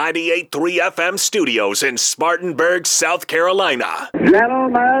98.3 FM studios in Spartanburg, South Carolina.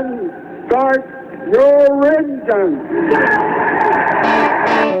 Gentlemen, start your engines.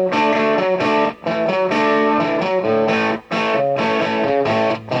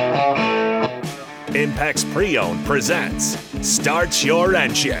 Impex Pre-Owned presents Start Your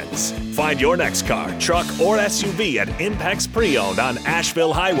Engines. Find your next car, truck, or SUV at Impex Pre-Owned on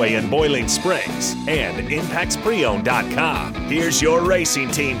Asheville Highway in Boiling Springs and ImpexPreowned.com. Here's your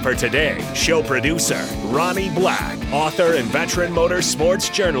racing team for today. Show producer, Ronnie Black. Author and veteran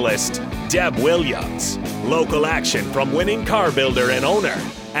motorsports journalist, Deb Williams. Local action from winning car builder and owner,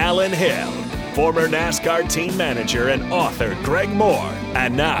 Alan Hill. Former NASCAR team manager and author, Greg Moore.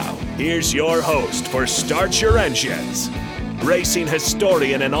 And now, here's your host for Start Your Engines, racing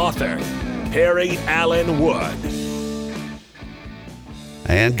historian and author, Perry Allen Wood.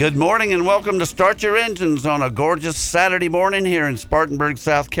 And good morning and welcome to Start Your Engines on a gorgeous Saturday morning here in Spartanburg,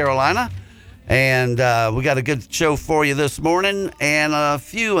 South Carolina. And we got a good show for you this morning and a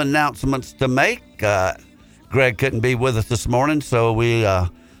few announcements to make. Greg couldn't be with us this morning, so we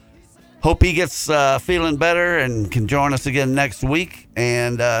hope he gets feeling better and can join us again next week.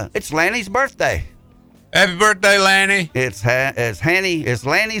 And it's Lanny's birthday. Happy birthday, Lanny. It's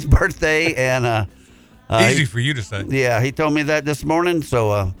Lanny's birthday, and easy for you to say. Yeah, he told me that this morning.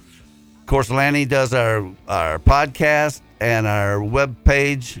 So, of course, Lanny does our podcast and our web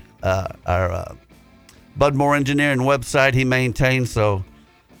page, our Budmore Engineering website he maintains. So,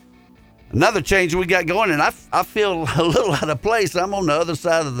 another change we got going, and I feel a little out of place. I'm on the other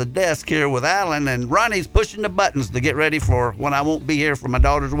side of the desk here with Alan, and Ronnie's pushing the buttons to get ready for when I won't be here for my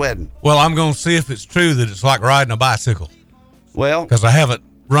daughter's wedding. Well, I'm going to see if it's true that it's like riding a bicycle. Well, because I haven't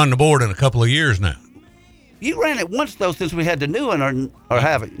run the board in a couple of years now. You ran it once, though, since we had the new one, or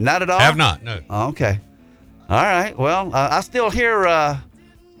haven't? Not at all? Have not, no. Oh, okay. All right. Well, I still hear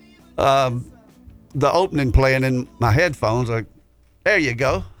the opening playing in my headphones. There you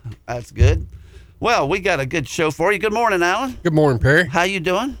go. That's good. Well, we got a good show for you. Good morning, Alan. Good morning, Perry. How you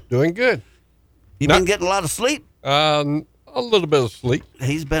doing? Doing good. You been getting a lot of sleep? A little bit of sleep.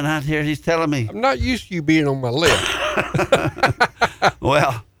 He's been out here. He's telling me. I'm not used to you being on my left.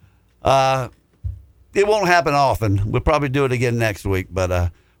 Well, it won't happen often. We'll probably do it again next week,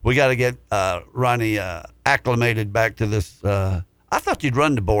 but we got to get Ronnie acclimated back to this. I thought you'd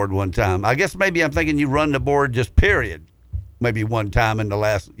run the board one time. I guess maybe I'm thinking you run the board just period. Maybe one time in the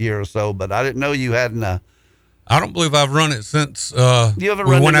last year or so, but I didn't know you hadn't. I don't believe I've run it since we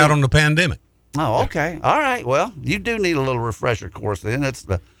went out on the pandemic. Oh, okay. All right. Well, you do need a little refresher course then. It's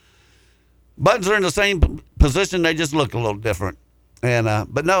the buttons are in the same position. They just look a little different. And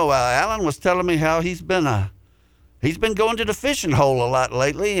but no, Alan was telling me how he's been going to the fishing hole a lot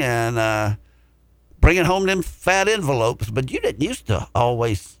lately and bringing home them fat envelopes. But you didn't used to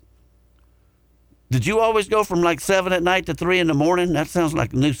always. Did you always go from like 7 at night to 3 in the morning? That sounds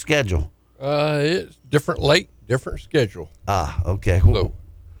like a new schedule. It's different lake, different schedule. Ah, okay. So,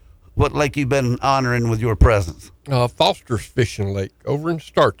 what lake you been honoring with your presence? Foster's Fishing Lake over in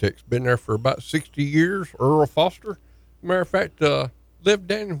Startex. Been there for about 60 years. Earl Foster. Matter of fact, lived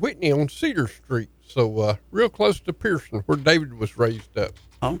down in Whitney on Cedar Street. So real close to Pearson, where David was raised up.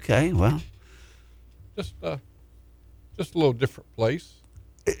 Okay, well. Just a little different place.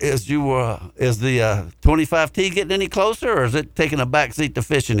 Is the 25T getting any closer, or is it taking a back seat to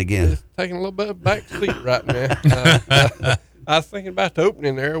fishing again? It's taking a little bit of back seat right now. I was thinking about the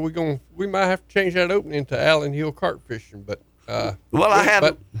opening there. We might have to change that opening to Allen Hill carp fishing, but had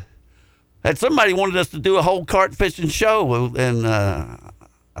somebody wanted us to do a whole carp fishing show, and I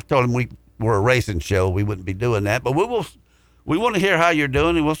told him we were a racing show, we wouldn't be doing that, but we want to hear how you're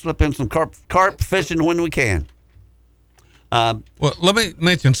doing, and we'll slip in some carp fishing when we can. Well, let me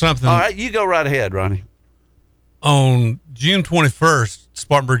mention something. All right, you go right ahead, Ronnie. On June 21st,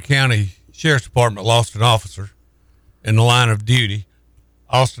 Spartanburg County Sheriff's Department lost an officer in the line of duty,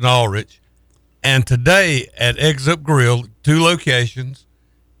 Austin Ulrich. And today at Eggs Up Grill, 2 locations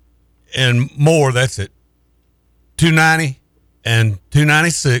and more, that's it, 290 and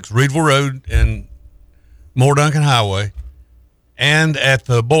 296, Reedville Road and Moore Duncan Highway, and at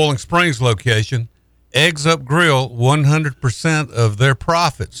the Boiling Springs location, Eggs Up Grill, 100% of their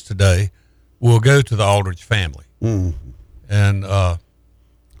profits today will go to the Aldrich family. Mm. And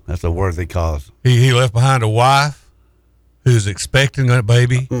that's a worthy cause. He left behind a wife who's expecting a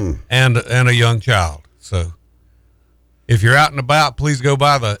baby and a young child. So if you're out and about, please go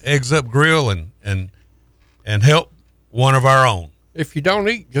by the Eggs Up Grill and help one of our own. If you don't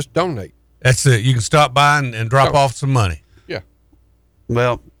eat, just donate. That's it. You can stop by and drop off some money. Yeah.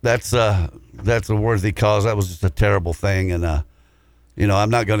 Well, that's a worthy cause. That was just a terrible thing, and I'm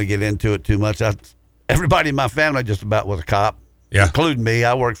not going to get into it too much. Everybody in my family just about was a cop, including me.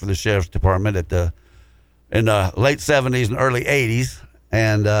 I worked for the sheriff's department in the late 70s and early 80s.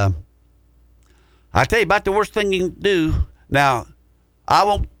 And I tell you about the worst thing you can do. Now,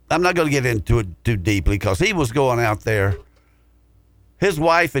 I'm not going to get into it too deeply because he was going out there. His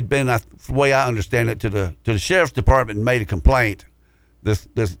wife had been, the way I understand it, to the sheriff's department and made a complaint. The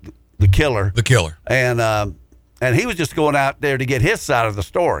killer. The killer. And he was just going out there to get his side of the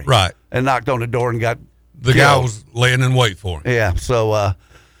story. Right. And knocked on the door and got the killed. guy was laying in wait for him. Yeah. So,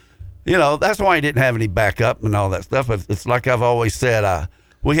 that's why he didn't have any backup and all that stuff. But it's like I've always said,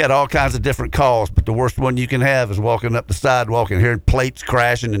 we had all kinds of different calls, but the worst one you can have is walking up the sidewalk and hearing plates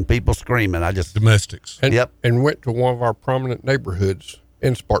crashing and people screaming. Domestics. And went to one of our prominent neighborhoods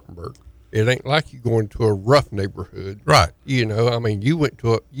in Spartanburg. It ain't like you going to a rough neighborhood. Right. You went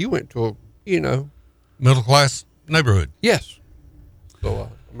to a middle class neighborhood. Yes.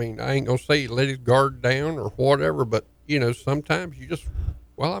 So, I ain't going to say let his guard down or whatever, but, sometimes you just,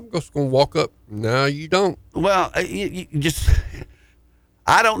 I'm just going to walk up. No, you don't. Well, you just,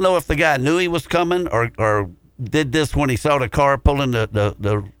 I don't know if the guy knew he was coming or did this when he saw the car pulling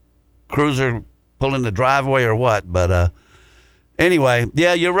the cruiser pulling the driveway or what. But anyway,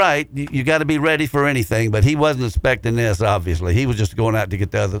 yeah, you're right. You got to be ready for anything. But he wasn't expecting this, obviously. He was just going out to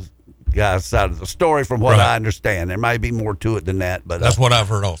get the other guy's side of the story from what I understand. There might be more to it than that. But that's what I've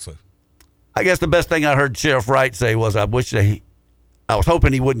heard also. I guess the best thing I heard Sheriff Wright say was, I was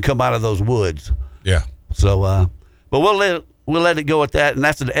hoping he wouldn't come out of those woods. Yeah. So, but we'll let it go at that. And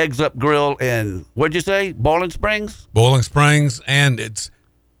that's an Eggs Up Grill in, what'd you say? Boiling Springs? Boiling Springs. And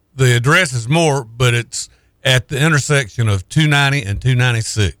the address is more, but it's at the intersection of 290 and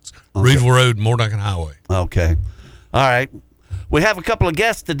 296, Reedville Road, Moore Duncan Highway. Okay. All right. We have a couple of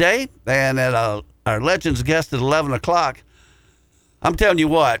guests today, and at our Legends guest at 11 o'clock. I'm telling you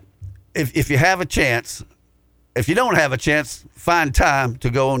what, if you have a chance, if you don't have a chance, find time to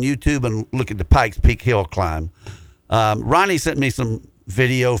go on YouTube and look at the Pikes Peak Hill climb. Ronnie sent me some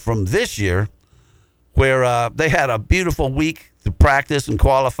video from this year where they had a beautiful week to practice and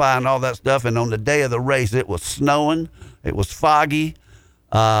qualify and all that stuff. And on the day of the race, it was snowing. It was foggy.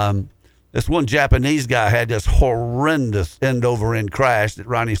 This one Japanese guy had this horrendous end-over-end crash that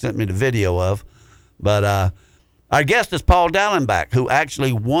Ronnie sent me the video of. But our guest is Paul Dallenbach, who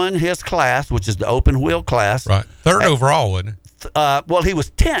actually won his class, which is the open wheel class. Right. Third overall, wasn't it? Well, he was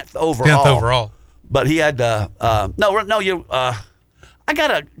 10th overall. 10th overall. But he had I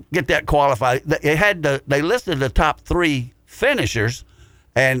gotta get that qualified. They listed the top 3 finishers,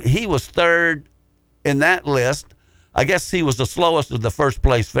 and he was third in that list. I guess he was the slowest of the first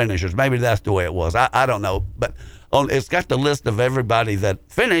place finishers. Maybe that's the way it was. I don't know, but it's got the list of everybody that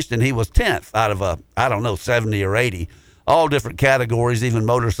finished, and he was 10th out of 70 or 80, all different categories, even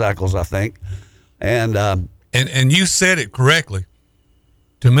motorcycles, I think. And you said it correctly.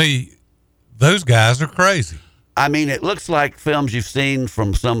 To me, those guys are crazy. I mean, it looks like films you've seen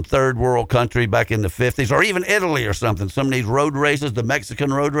from some third world country back in the 50s, or even Italy or something. Some of these road races, the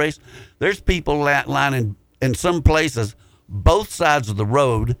Mexican road race, there's people lining in some places, both sides of the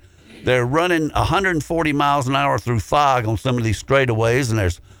road. They're running 140 miles an hour through fog on some of these straightaways, and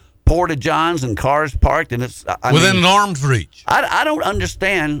there's porta-johns and cars parked, and it's within an arm's reach. I don't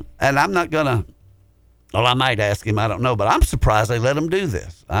understand, and I'm not gonna. Well, I might ask him. I don't know, but I'm surprised they let him do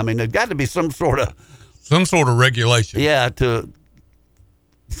this. I mean, there's got to be some sort of regulation. Yeah,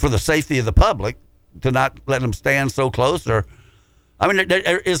 for the safety of the public, to not let them stand so close. Or, I mean,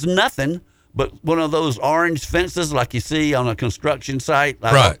 there is nothing but one of those orange fences like you see on a construction site.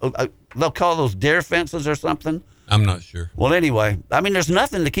 Right. They'll call those deer fences or something. I'm not sure. Well, anyway, I mean, there's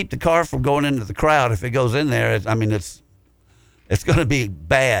nothing to keep the car from going into the crowd. If it goes in there, it's going to be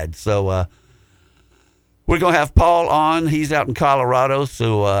bad. So we're going to have Paul on. He's out in Colorado,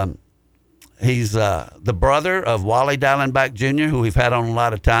 so he's the brother of Wally Dallenbach Jr., who we've had on a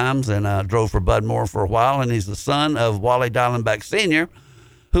lot of times and drove for Bud Moore for a while, and he's the son of Wally Dallenbach Sr.,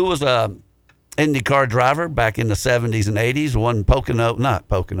 who was a IndyCar driver back in the 70s and 80s, won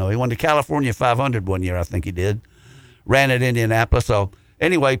he won the California 500 one year, I think he did, ran at Indianapolis. So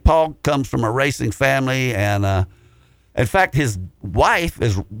anyway, Paul comes from a racing family, and in fact, his wife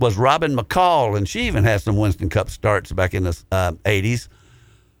was Robin McCall, and she even had some Winston Cup starts back in the 80s.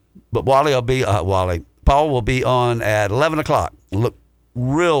 But Paul will be on at 11 o'clock. Look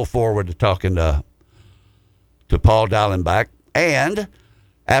real forward to talking to Paul Dallenbach. And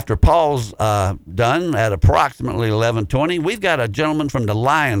after Paul's done at approximately 11:20, we've got a gentleman from the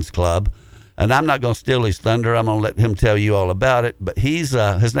Lions Club, and I'm not going to steal his thunder. I'm going to let him tell you all about it. But his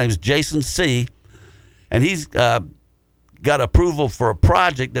name's Jason C., and he's got approval for a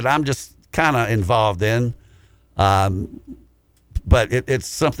project that I'm just kind of involved in. But it's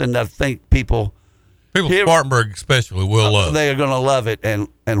something that I think people in Spartanburg especially will love. They are going to love it, and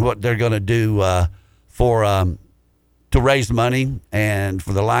what they're going to do to raise money and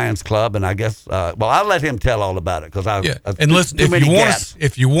for the Lions Club. And I guess I'll let him tell all about it because and listen,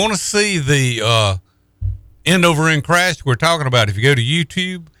 if you want to see the end over end crash we're talking about, if you go to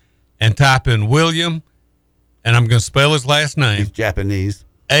YouTube and type in William, and I'm going to spell his last name. He's Japanese.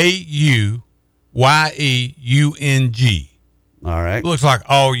 Auyeung. All right. Looks like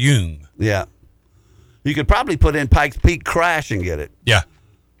all Jung. Yeah. You could probably put in Pikes Peak crash and get it. Yeah.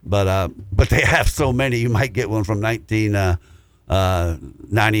 But they have so many, you might get one from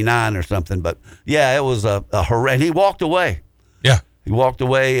 1999 or something. But yeah, it was a horrendous. He walked away. Yeah. He walked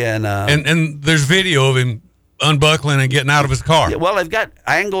away and there's video of him unbuckling and getting out of his car. Yeah, well, they've got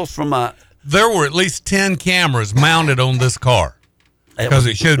angles from there were at least 10 cameras mounted on this car because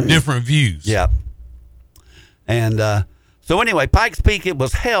it showed different views. Yeah. And so anyway, Pikes Peak, it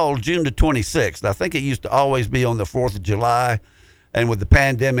was held June the 26th. I think it used to always be on the 4th of July. And with the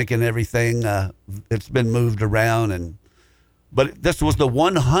pandemic and everything, it's been moved around. But this was the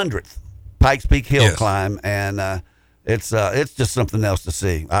 100th Pikes Peak hill climb, and it's just something else to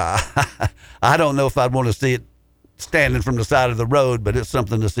see. I don't know if I'd want to see it standing from the side of the road, but it's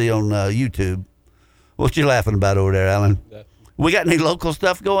something to see on YouTube. What you laughing about over there, Alan? We got any local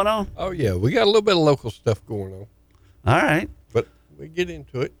stuff going on? Oh, yeah. We got a little bit of local stuff going on. All right. But we get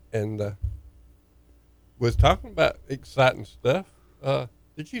into it, and was talking about exciting stuff.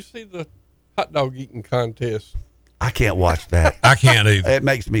 Did you see the hot dog eating contest? I can't watch that. I can't either. It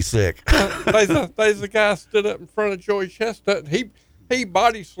makes me sick. There's a guy stood up in front of Joey Chestnut. He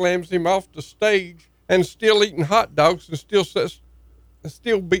body slams him off the stage and still eating hot dogs and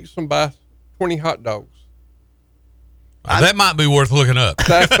still beats him by 20 hot dogs. That might be worth looking up.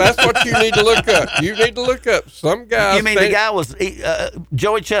 That's what you need to look up. You need to look up some guy. You mean the guy was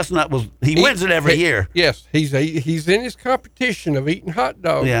Joey Chestnut he wins it every year? Yes, he's in his competition of eating hot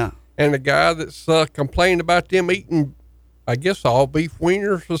dogs. Yeah, and the guy that's complaining about them eating, I guess, all beef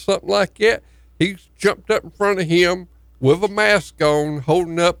wieners or something like that. He jumped up in front of him with a mask on,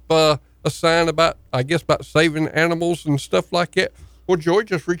 holding up a sign about saving animals and stuff like that. Well, Joey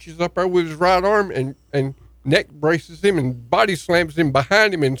just reaches up there with his right arm and neck braces him and body slams him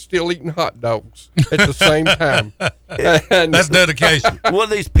behind him and still eating hot dogs at the same time. That's dedication. One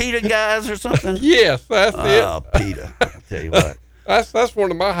of these PETA guys or something? Yes, that's it. Oh, PETA. I'll tell you what. That's one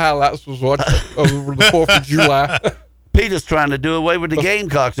of my highlights was watching over the 4th of July. PETA's trying to do away with the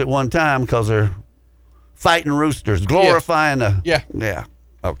Gamecocks at one time because they're fighting roosters, glorifying Yeah.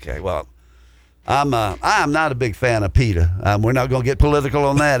 Okay, well, I'm not a big fan of PETA. We're not going to get political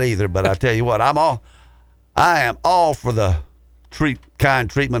on that either, but I tell you what, I am all for the kind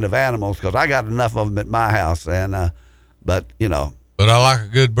treatment of animals because I got enough of them at my house. And but I like a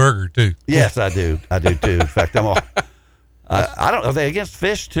good burger too. Yes, I do too. In fact, I'm all. I don't. Are they against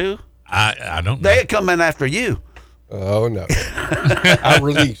fish too? I don't know. They come in after you. Oh no, I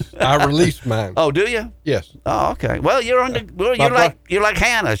release mine. Oh, do you? Yes. Oh, okay. Well, you're you're like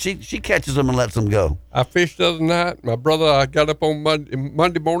Hannah. She catches them and lets them go. I fished the other night. My brother, I got up on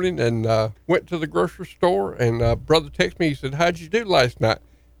Monday morning and went to the grocery store. And brother texted me. He said, "How'd you do last night?"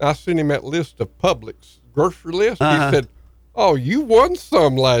 And I sent him that list of Publix grocery list. Uh-huh. He said, "Oh, you won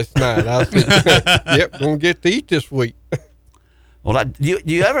some last night." I said, "Yep, gonna get to eat this week." Well, do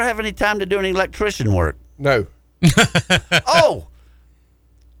you ever have any time to do any electrician work? No. Oh,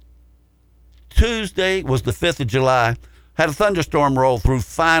 Tuesday was the 5th of July. Had a thunderstorm roll through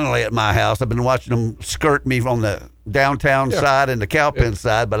finally at my house. I've been watching them skirt me on the downtown side and the Cowpen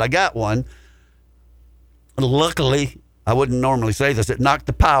side, but I got one. Luckily, I wouldn't normally say this, it knocked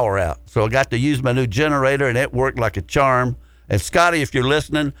the power out. So I got to use my new generator, and it worked like a charm. And Scotty, if you're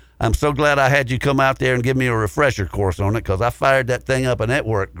listening, I'm so glad I had you come out there and give me a refresher course on it because I fired that thing up, and it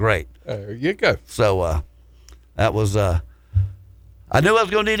worked great. There you go. So, that was, I knew I was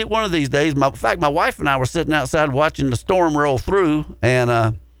going to need it one of these days. In fact, my wife and I were sitting outside watching the storm roll through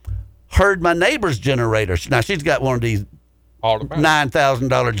and heard my neighbor's generator. Now, she's got one of these $9,000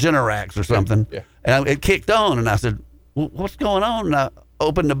 Generacs or something. Yeah. And it kicked on, and I said, what's going on? And I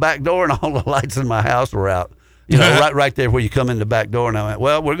opened the back door, and all the lights in my house were out. Right there where you come in the back door. And I went,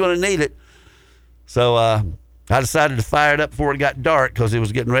 well, we're going to need it. So I decided to fire it up before it got dark because it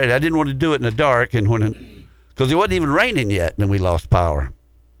was getting ready. I didn't want to do it in the dark, and because it wasn't even raining yet, and then we lost power.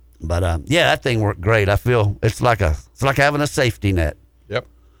 But that thing worked great. I feel it's like having a safety net. Yep.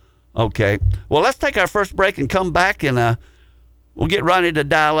 Okay. Well, let's take our first break and come back, and we'll get Ronnie to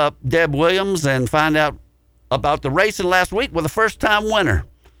dial up Deb Williams and find out about the racing last week with a first-time winner.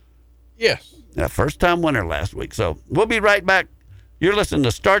 Yes. A first-time winner last week. So we'll be right back. You're listening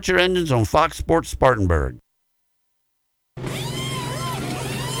to Start Your Engines on Fox Sports Spartanburg.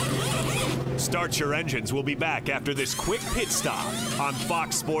 Start Your Engines will be back after this quick pit stop on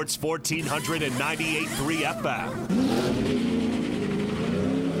Fox Sports 1498.3 FM.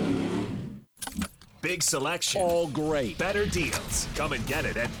 Big selection. All great. Better deals. Come and get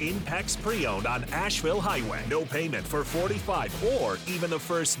it at Impex Pre-Owned on Asheville Highway. No payment for 45 or even the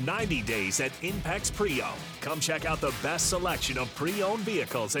first 90 days at Impex Pre-Owned. Come check out the best selection of pre-owned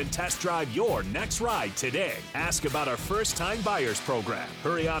vehicles and test drive your next ride today. Ask about our first-time buyers program.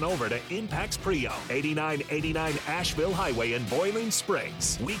 Hurry on over to Impex Pre-Owned, 8989 Asheville Highway in Boiling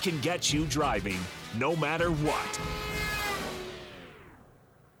Springs. We can get you driving no matter what.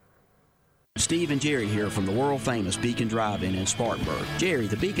 Steve and Jerry here from the world-famous Beacon Drive-In in Spartanburg. Jerry,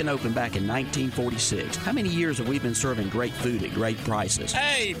 the Beacon opened back in 1946. How many years have we been serving great food at great prices?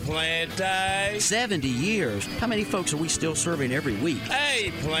 Hey, Plante! 70 years. How many folks are we still serving every week?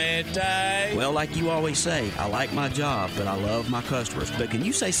 Hey, Plante! Well, like you always say, I like my job, but I love my customers. But can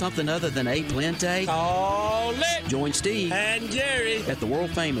you say something other than A Plante? Call it! Join Steve And Jerry! at the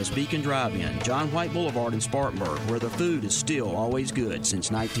world-famous Beacon Drive-In, John White Boulevard in Spartanburg, where the food is still always good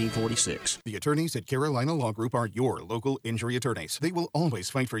since 1946. The attorneys at Carolina Law Group are your local injury attorneys. They will always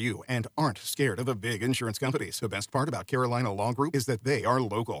fight for you and aren't scared of the big insurance companies. The best part about Carolina Law Group is that they are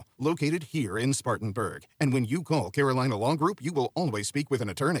local, located here in Spartanburg. And when you call Carolina Law Group, you will always speak with an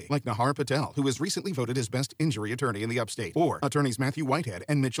attorney like Nahar Patel, who was recently voted as best injury attorney in the upstate, or attorneys Matthew Whitehead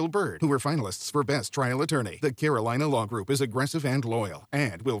and Mitchell Bird, who were finalists for best trial attorney. The Carolina Law Group is aggressive and loyal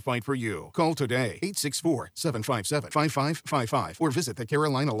and will fight for you. Call today, 864-757-5555, or visit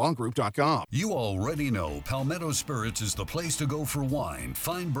thecarolinalawgroup.com. You already know Palmetto Spirits is the place to go for wine,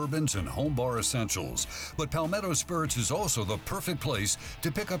 fine bourbons, and home bar essentials. But Palmetto Spirits is also the perfect place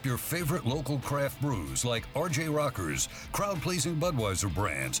to pick up your favorite local craft brews like R.J. Rockers, crowd-pleasing Budweiser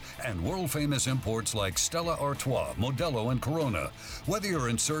brands, and world-famous imports like Stella Artois, Modelo, and Corona. Whether you're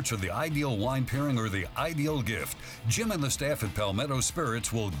in search of the ideal wine pairing or the ideal gift, Jim and the staff at Palmetto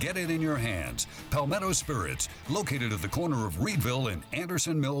Spirits will get it in your hands. Palmetto Spirits, located at the corner of Reedville and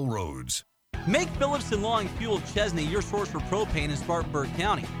Anderson Mill Roads. Make Phillips & Long Fuel Chesney your source for propane in Spartanburg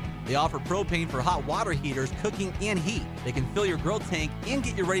County. They offer propane for hot water heaters, cooking, and heat. They can fill your grill tank and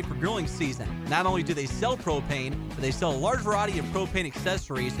get you ready for grilling season. Not only do they sell propane, but they sell a large variety of propane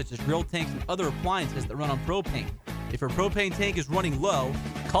accessories such as grill tanks and other appliances that run on propane. If your propane tank is running low,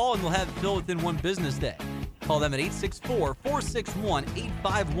 call and they'll have it filled within one business day. Call them at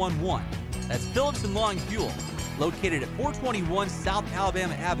 864-461-8511. That's Phillips & Long Fuel, located at 421 South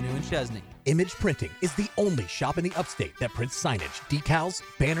Alabama Avenue in Chesney. Image Printing is the only shop in the upstate that prints signage, decals,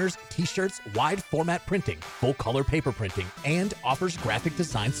 banners, t-shirts, wide format printing, full color paper printing, and offers graphic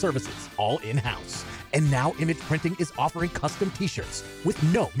design services, all in-house. And now Image Printing is offering custom t-shirts with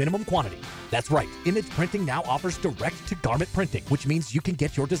no minimum quantity. That's right, Image Printing now offers direct-to-garment printing, which means you can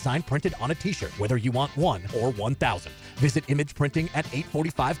get your design printed on a t-shirt, whether you want 1 or 1,000. Visit Image Printing at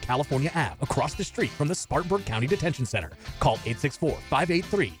 845 California Ave, across the street from the Spartanburg County Detention Center. Call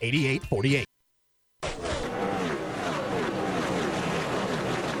 864-583-8848.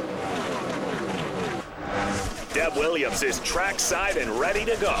 Deb Williams is trackside and ready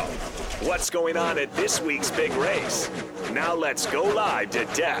to go. What's going on at this week's big race? Now let's go live to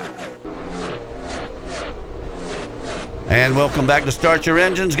Deb. And welcome back to Start Your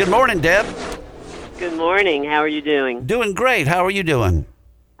Engines. Good morning, Deb. Good morning. How are you doing? Doing great. How are you doing?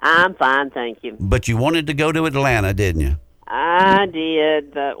 I'm fine, thank you. But you wanted to go to Atlanta, didn't you? I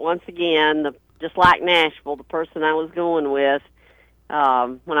did, but once again, just like Nashville, the person I was going with,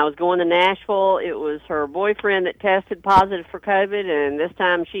 when I was going to Nashville, it was her boyfriend that tested positive for COVID, and this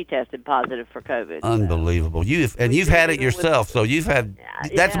time she tested positive for COVID. Unbelievable. You've had it yourself, so you've had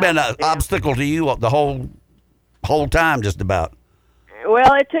that's been an obstacle to you the whole time, just about.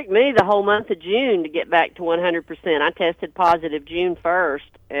 Well, it took me the whole month of June to get back to 100%. I tested positive June 1st,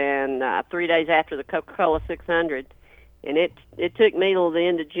 and 3 days after the Coca-Cola 600, and it took me till the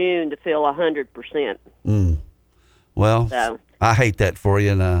end of June to feel 100%. Well, so. I hate that for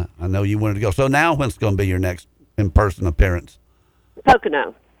you, and I know you wanted to go. So now when's going to be your next in-person appearance?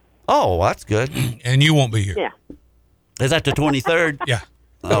 Pocono. Oh, that's good. And you won't be here. Yeah. Is that the 23rd? Yeah.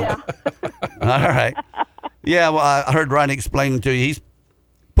 Oh. Yeah. All right. Yeah, well, I heard Ronnie explaining to you. He's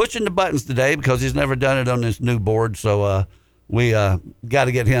pushing the buttons today because he's never done it on this new board. So we got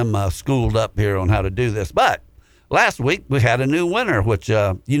to get him schooled up here on how to do this. But last week we had a new winner, which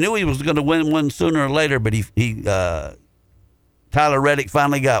you knew he was going to win one sooner or later, but he Tyler Reddick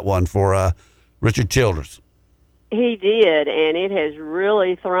finally got one for Richard Childress. He did, and it has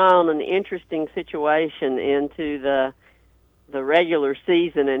really thrown an interesting situation into the regular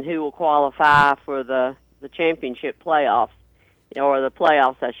season and who will qualify for the championship playoffs, or the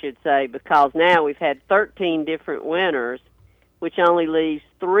playoffs, I should say, because now we've had 13 different winners, which only leaves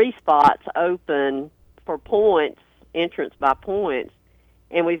 3 spots open for points, entrance by points,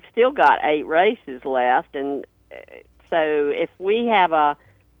 and we've still got 8 races left. And so if we have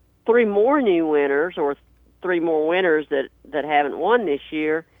 3 more new winners, or 3 more winners that haven't won this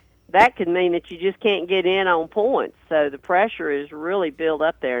year, that could mean that you just can't get in on points. So the pressure is really built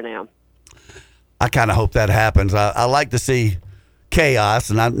up there now. I kind of hope that happens. I like to see chaos,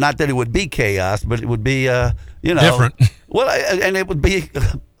 and not that it would be chaos, but it would be, different. Well, and it would be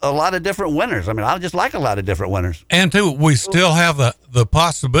a lot of different winners. I mean, I just like a lot of different winners. And too, we still have the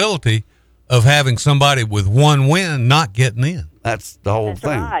possibility of having somebody with 1 win not getting in. That's the whole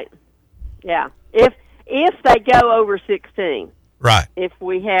thing. Right. Yeah. If they go over 16. Right. If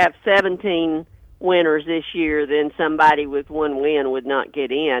we have 17 winners this year, then somebody with 1 win would not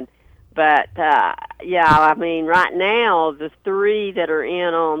get in. But, I mean, right now, the 3 that are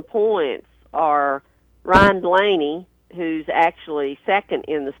in on points are Ryan Blaney, who's actually second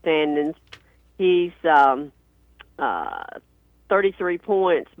in the standings. He's 33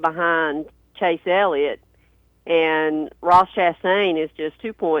 points behind Chase Elliott, and Ross Chastain is just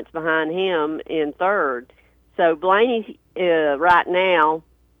 2 points behind him in third. So Blaney, right now,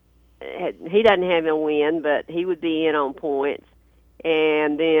 he doesn't have a win, but he would be in on points.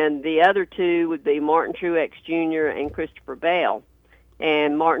 And then the other 2 would be Martin Truex Jr. and Christopher Bell.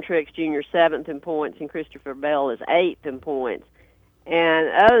 And Martin Truex Jr. 7th in points, and Christopher Bell is 8th in points. And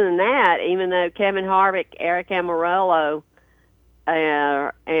other than that, even though Kevin Harvick, Eric Almirola,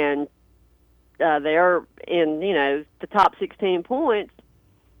 and they're in, the top 16 points,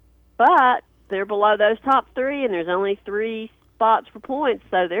 but they're below those top 3, and there's only 3 spots for points,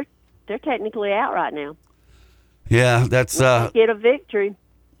 so they're technically out right now. Yeah, that's get a victory.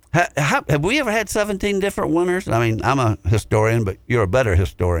 Have we ever had 17 different winners? I mean, I'm a historian, but you're a better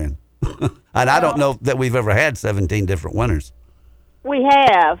historian, and I don't know that we've ever had 17 different winners. We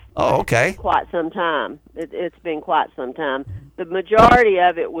have. Oh, okay. Quite some time. It's been quite some time. The majority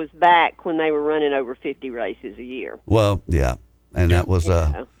of it was back when they were running over 50 races a year. Well, yeah, and that was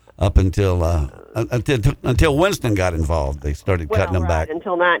up until Winston got involved. They started cutting them back.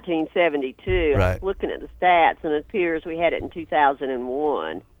 Until 1972. Right. I was looking at the stats, and it appears we had it in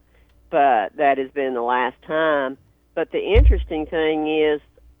 2001, but that has been the last time. But the interesting thing is,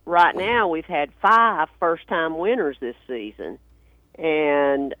 right now we've had 5 first-time winners this season,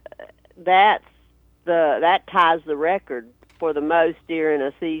 and that ties the record for the most during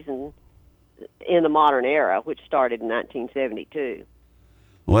a season in the modern era, which started in 1972.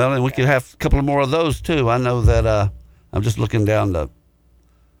 Well, and we could have a couple more of those too. I know that I'm just looking down the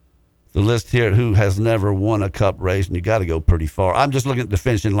list here at who has never won a Cup race, and you got to go pretty far. I'm just looking at the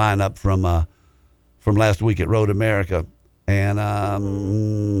finishing lineup from last week at Road America, and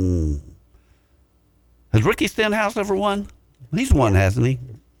has Ricky Stenhouse ever won? He's won, hasn't he?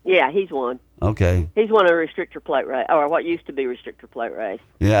 Yeah, he's won. Okay. He's won a restrictor plate race, or what used to be restrictor plate race.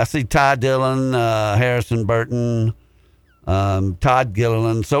 Yeah, I see Ty Dillon, Harrison Burton, Todd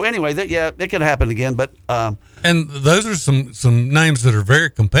Gilliland. So anyway, it could happen again. But and those are some names that are very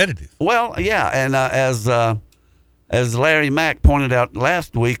competitive. Well, yeah, and as Larry Mack pointed out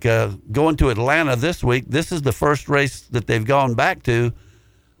last week, going to Atlanta this week, this is the first race that they've gone back to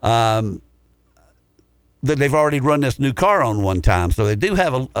that they've already run this new car on one time. So they do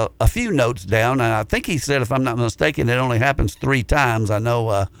have a few notes down. And I think he said, if I'm not mistaken, it only happens 3 times. I know,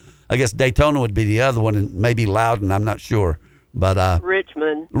 I guess Daytona would be the other one, and maybe Loudon, I'm not sure. But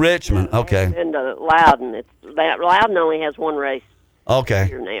Richmond, okay. And Loudon. Loudon only has 1 race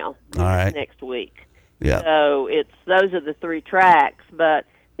here now. All right. Next week. Yeah. So those are the 3 tracks. But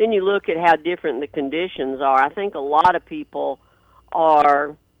then you look at how different the conditions are. I think a lot of people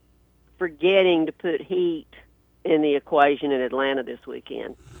are forgetting to put heat in the equation in Atlanta this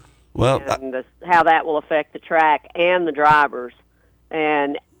weekend. Well, and how that will affect the track and the drivers.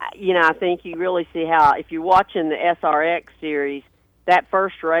 And, I think you really see how, if you're watching the SRX series, that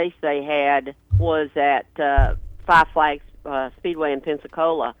first race they had was at Five Flags Speedway in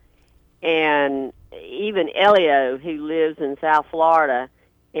Pensacola. And even Elio, who lives in South Florida,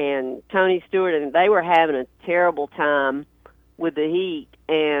 and Tony Stewart, and they were having a terrible time with the heat.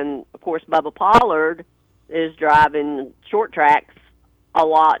 And, of course, Bubba Pollard is driving short tracks a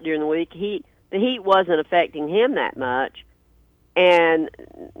lot during the week. The heat wasn't affecting him that much. And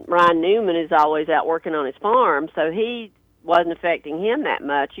Ryan Newman is always out working on his farm, so he wasn't affecting him that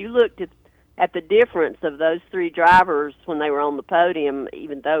much. You looked at at the difference of those three drivers when they were on the podium,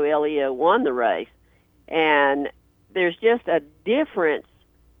 even though Elio won the race. And there's just a difference.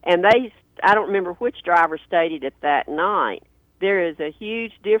 And I don't remember which driver stated it that night. There is a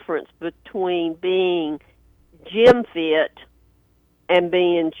huge difference between being gym fit and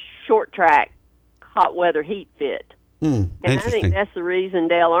being short track, hot weather heat fit. And I think that's the reason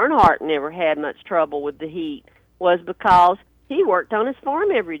Dale Earnhardt never had much trouble with the heat, was because he worked on his farm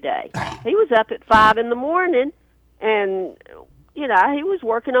every day. He was up at 5 in the morning, and he was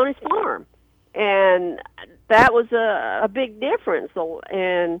working on his farm, and that was a big difference.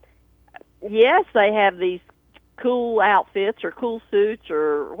 And yes, they have these cool outfits or cool suits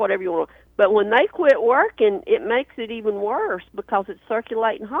or whatever you want, but when they quit working, it makes it even worse because it's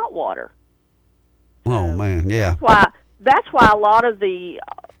circulating hot water. Oh man, yeah. That's why a lot of the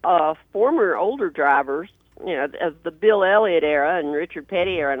former older drivers, of the Bill Elliott era and Richard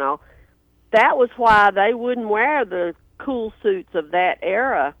Petty era and all, that was why they wouldn't wear the cool suits of that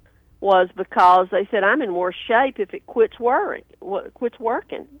era, was because they said, I'm in worse shape if it quits working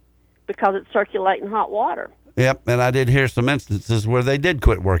because it's circulating hot water. Yep, and I did hear some instances where they did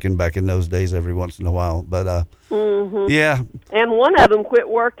quit working back in those days every once in a while. But, yeah. And one of them quit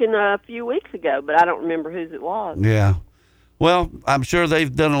working a few weeks ago, but I don't remember whose it was. Yeah. Well, I'm sure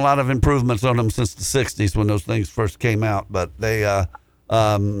they've done a lot of improvements on them since the 60s when those things first came out. But they...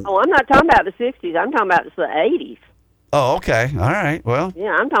 I'm not talking about the 60s. I'm talking about the 80s. Oh, okay. All right. Well...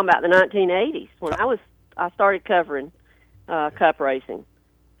 Yeah, I'm talking about the 1980s when I started covering Cup racing.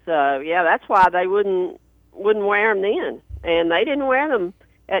 So, yeah, that's why they wouldn't wear them then, and they didn't wear them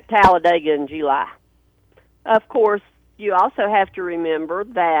at Talladega in July. Of course, you also have to remember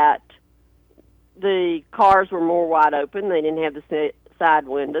that the cars were more wide open. They didn't have the side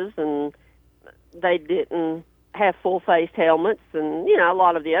windows, and they didn't have full-faced helmets and, a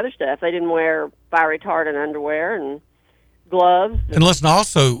lot of the other stuff. They didn't wear fire-retardant underwear and gloves. And listen,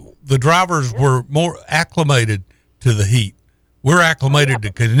 also, the drivers were more acclimated to the heat. We're acclimated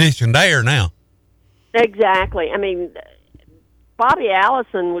to conditioned air now. Exactly. I mean, Bobby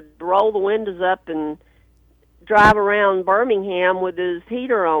Allison would roll the windows up and drive around Birmingham with his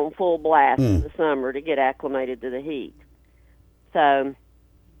heater on full blast in the summer to get acclimated to the heat. So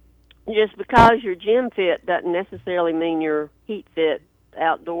just because you're gym fit doesn't necessarily mean you're heat fit,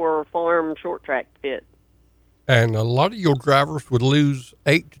 outdoor farm short track fit. And a lot of your drivers would lose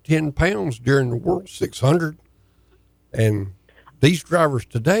 8 to 10 pounds during the World 600. And these drivers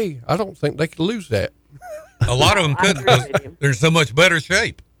today, I don't think they could lose that. A lot of them couldn't because they're in so much better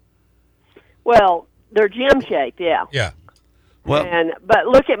shape. Well, they're gym shape, yeah. Yeah. Well, but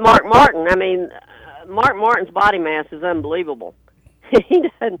look at Mark Martin. I mean, Mark Martin's body mass is unbelievable. He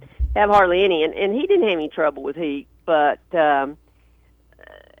doesn't have hardly any, and he didn't have any trouble with heat. But I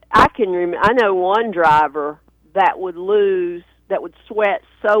know one driver that would sweat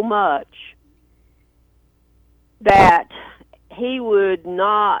so much that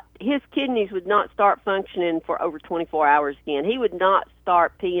his kidneys would not start functioning for over 24 hours again. He would not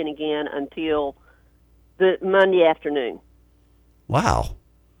start peeing again until the Monday afternoon. Wow.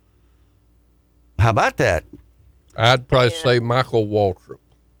 How about that? I'd probably say Michael Waltrip.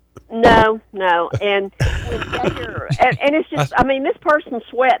 No. And it's just, I mean, this person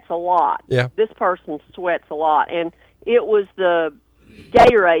sweats a lot. Yeah. This person sweats a lot. And it was the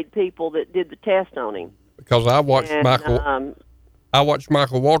Gatorade people that did the test on him. Because I watched Michael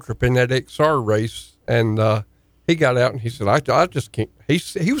Waltrip in that XR race, and he got out and he said, I just can't.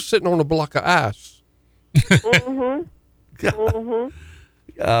 He was sitting on a block of ice.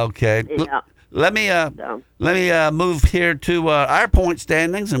 Okay. Yeah. Let me move here to our point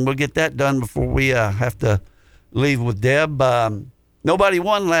standings, and we'll get that done before we have to leave with Deb. Nobody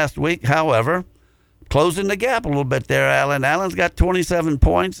won last week, however. Closing the gap a little bit there, Alan. Alan's got 27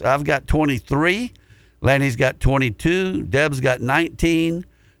 points. I've got 23. Lanny's got 22. Deb's got 19.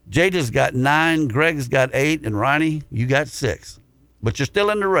 Jada's got 9. Greg's got 8. And Ronnie, you got 6. But you're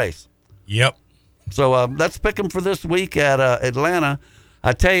still in the race. Yep. So let's pick them for this week at Atlanta.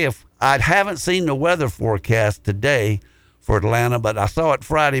 I tell you, I haven't seen the weather forecast today for Atlanta, but I saw it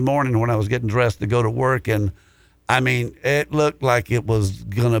Friday morning when I was getting dressed to go to work. And, I mean, it looked like it was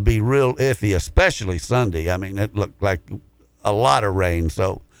going to be real iffy, especially Sunday. I mean, it looked like a lot of rain.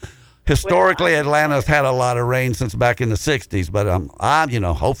 So historically, Atlanta's had a lot of rain since back in the 60s, but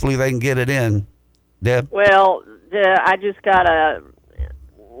hopefully they can get it in. Deb? Well, I just got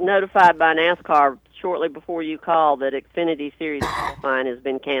notified by NASCAR shortly before you called that Xfinity Series qualifying has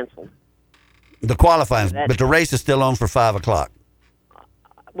been canceled. The qualifying, but the race is still on for 5 o'clock.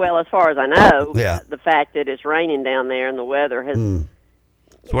 Well, as far as I know, yeah. The fact that it's raining down there and the weather has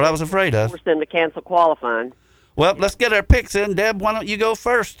That's what I was afraid of. Force them to cancel qualifying. Well, let's get our picks in. Deb, why don't you go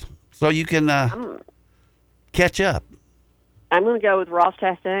first so you can catch up? I'm going to go with Ross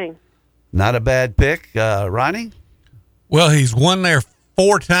Chastain. Not a bad pick. Ronnie? Well, he's won there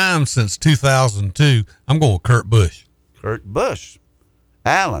 4 times since 2002. I'm going with Kurt Busch. Kurt Busch.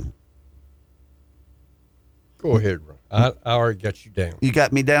 Alan? Go ahead, Ron. I already got you down. You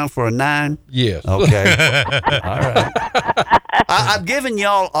got me down for a 9? Yes. Okay. All right. I've given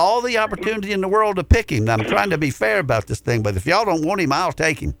y'all all the opportunity in the world to pick him. I'm trying to be fair about this thing, but if y'all don't want him, I'll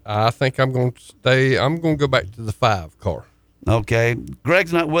take him. I think I'm going to stay. I'm going to go back to the 5 car. Okay.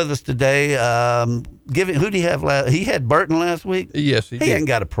 Greg's not with us today. Who do you have last? He had Burton last week? Yes, he did. He ain't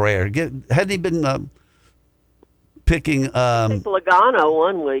got a prayer. Hadn't he been picking? Picked Logano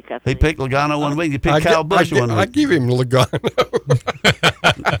one week, I think. He picked Logano one week. He picked Kyle Busch one week. I give him Logano.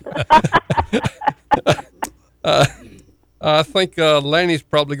 I think Lanny's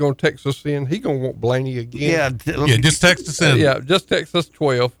probably going to text us in. He's going to want Blaney again. Yeah, just text us in. Yeah, just text us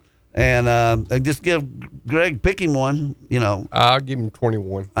 12. And just give Greg picking one, I'll give him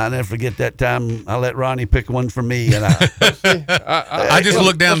 21. I never forget that time I let Ronnie pick one for me. And I just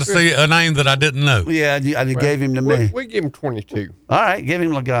looked down to see a name that I didn't know. Yeah, I gave him to me. We give him 22. All right, give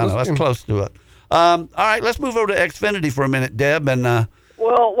him Logano. That's close to it. All right, let's move over to Xfinity for a minute, Deb. And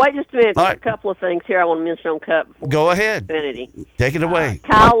well, wait just a minute. All There's right. a couple of things here I want to mention on Cup. Go ahead. Xfinity. Take it away.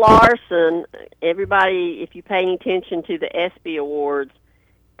 Kyle Larson, everybody, if you pay any attention to the ESPY Awards,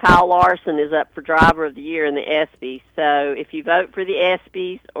 Kyle Larson is up for Driver of the Year in the ESPYs. So if you vote for the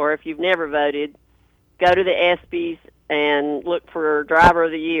ESPYs, or if you've never voted, go to the ESPYs and look for Driver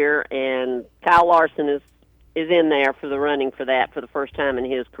of the Year, and Kyle Larson is in there for the running for that for the first time in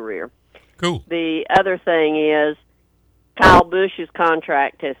his career. Cool. The other thing is Kyle Busch's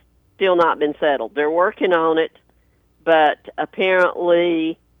contract has still not been settled. They're working on it, but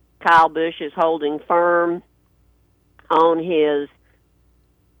apparently Kyle Busch is holding firm on his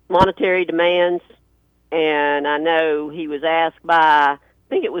monetary demands, and I know he was asked by, I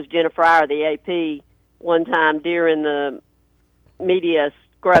think it was Jennifer Fryer, the AP, one time during the media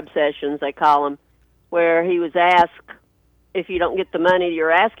scrub sessions, they call them, where he was asked, if you don't get the money you're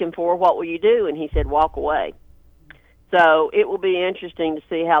asking for, what will you do? And he said, walk away. So it will be interesting to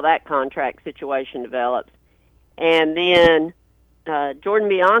see how that contract situation develops. And then Jordan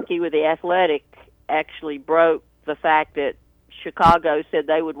Bianchi with the Athletic actually broke the fact that Chicago said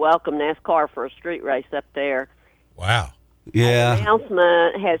they would welcome NASCAR for a street race up there. Wow. Yeah. The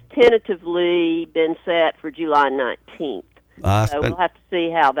announcement has tentatively been set for July 19th. So we'll have to see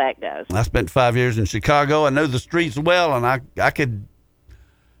how that goes. I spent 5 years in Chicago. I know the streets well, and I could.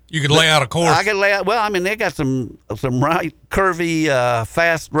 You could lay out a course. I could lay out. Well, I mean, they got some right curvy,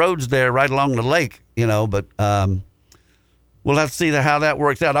 fast roads there right along the lake, But we'll have to see how that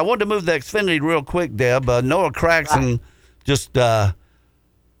works out. I wanted to move the Xfinity real quick, Deb. Noah Craxton. Just as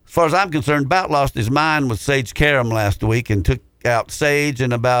far as I'm concerned, about lost his mind with Sage Karam last week and took out Sage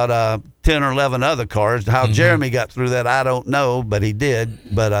and about 10 or 11 other cars. How Jeremy got through that, I don't know, but he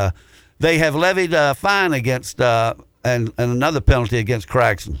did. But they have levied a fine against and another penalty against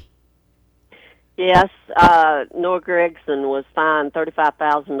Craxton. Yes, Noah Gregson was fined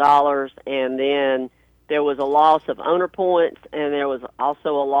 $35,000, and then there was a loss of owner points, and there was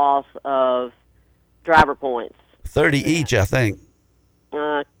also a loss of driver points. 30 each, I think.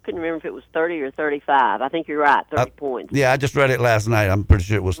 Couldn't remember if it was 30 or 35. I think you're right, 30 points. Yeah, I just read it last night. I'm pretty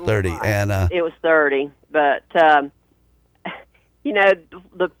sure it was 30. Right. And it was 30. But, I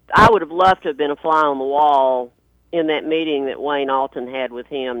would have loved to have been a fly on the wall in that meeting that Wayne Alton had with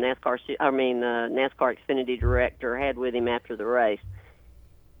him, NASCAR Xfinity director had with him after the race.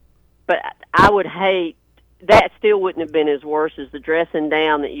 But I would hate, that still wouldn't have been as worse as the dressing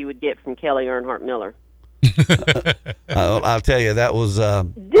down that you would get from Kelly Earnhardt Miller. I'll tell you, that was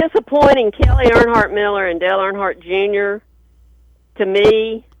disappointing. Kelly Earnhardt Miller and Dale Earnhardt Jr. to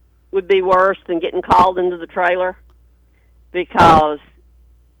me would be worse than getting called into the trailer, because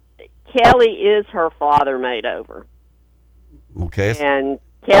Kelly is her father made over. Okay. And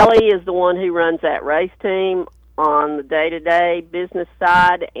Kelly is the one who runs that race team on the day-to-day business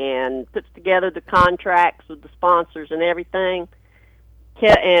side and puts together the contracts with the sponsors and everything.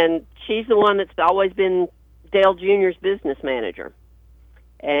 And she's the one that's always been Dale Jr.'s business manager.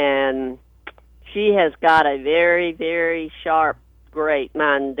 And she has got a very, very sharp, great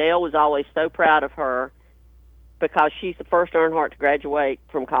mind. Dale was always so proud of her because she's the first Earnhardt to graduate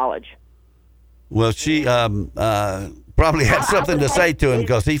from college. Well, she probably had something to say to him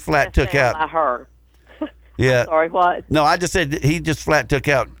because he flat took out. By her. Yeah. Sorry, what? No, I just said he just flat took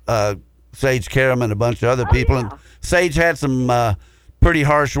out Sage Karam and a bunch of other people. Yeah. And Sage had some pretty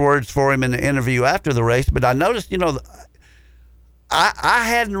harsh words for him in the interview after the race. But I noticed, I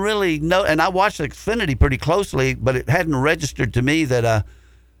hadn't really and I watched Xfinity pretty closely, but it hadn't registered to me that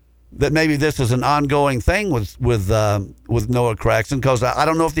that maybe this is an ongoing thing with Noah Gragson, because I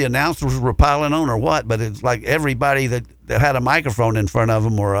don't know if the announcers were piling on or what, but it's like everybody that had a microphone in front of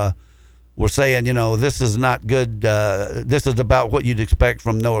them were saying, this is not good. This is about what you'd expect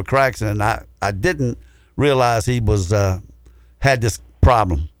from Noah Gragson, and I didn't realize he was had this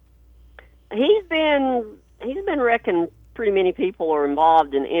problem. He's been reckoned pretty many people are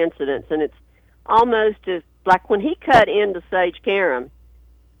involved in incidents, and it's almost as like when he cut into Sage Karam,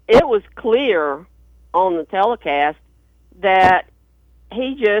 it was clear on the telecast that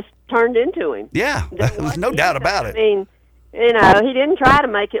he just turned into him. Yeah, there's no doubt about it. I mean, he didn't try to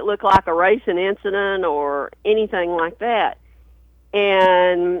make it look like a racing incident or anything like that.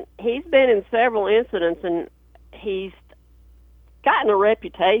 And he's been in several incidents, and he's gotten a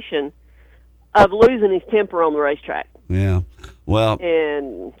reputation of losing his temper on the racetrack. Yeah, well.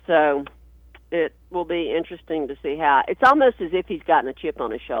 And so it will be interesting to see how. It's almost as if he's gotten a chip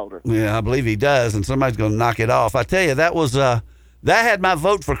on his shoulder. Yeah, I believe he does, and somebody's going to knock it off. I tell you, that was that had my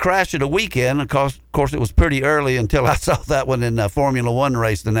vote for Crash of the Weekend. Of course, it was pretty early until I saw that one in the Formula One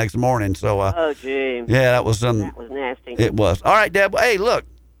race the next morning. So, oh, gee. Yeah, that was nasty. It was. All right, Deb. Hey, look,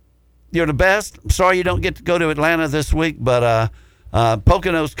 you're the best. I'm sorry you don't get to go to Atlanta this week, but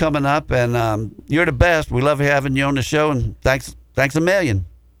Pocono's coming up, and you're the best. We love having you on the show, and thanks a million.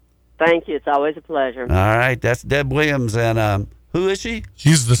 Thank you. It's always a pleasure. All right, that's Deb Williams, and who is she?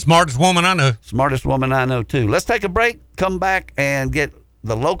 She's the smartest woman I know. Smartest woman I know, too. Let's take a break, come back, and get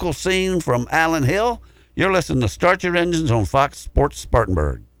the local scene from Allen Hill. You're listening to Start Your Engines on Fox Sports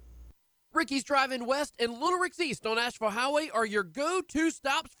Spartanburg. Ricky's Drive-In West and Little Rick's East on Asheville Highway are your go-to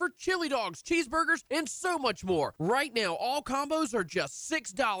stops for chili dogs, cheeseburgers, and so much more. Right now, all combos are just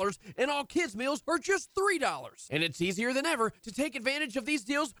 $6, and all kids' meals are just $3. And it's easier than ever to take advantage of these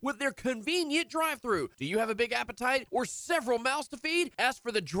deals with their convenient drive-thru. Do you have a big appetite or several mouths to feed? Ask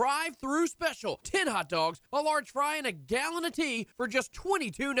for the drive-thru special. 10 hot dogs, a large fry, and a gallon of tea for just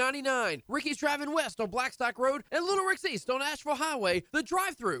 $22.99. Ricky's Drive-In West on Blackstock Road and Little Rick's East on Asheville Highway. The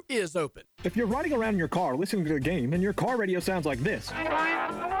drive-thru is open. If you're riding around in your car listening to the game and your car radio sounds like this,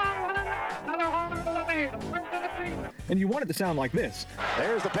 and you want it to sound like this,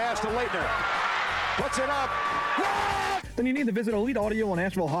 there's the pass to Leitner. Puts it up. Then you need to visit Elite Audio on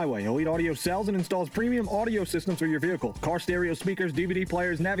Asheville Highway. Elite Audio sells and installs premium audio systems for your vehicle. Car stereo speakers, DVD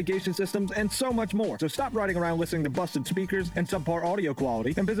players, navigation systems, and so much more. So stop riding around listening to busted speakers and subpar audio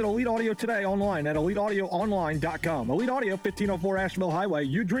quality and visit Elite Audio today online at EliteAudioOnline.com. Elite Audio, 1504 Asheville Highway.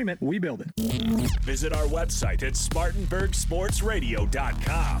 You dream it, we build it. Visit our website at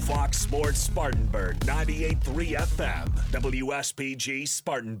SpartanburgSportsRadio.com. Fox Sports Spartanburg, 98.3 FM, WSPG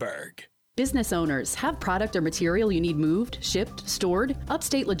Spartanburg. Business owners, have product or material you need moved, shipped, stored?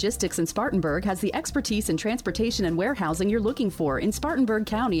 Upstate Logistics in Spartanburg has the expertise in transportation and warehousing you're looking for in Spartanburg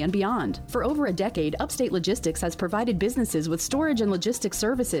County and beyond. For over a decade, Upstate Logistics has provided businesses with storage and logistics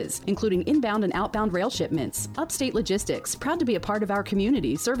services, including inbound and outbound rail shipments. Upstate Logistics, proud to be a part of our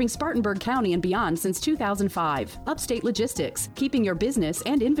community, serving Spartanburg County and beyond since 2005. Upstate Logistics, keeping your business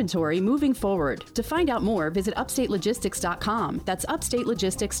and inventory moving forward. To find out more, visit upstatelogistics.com. That's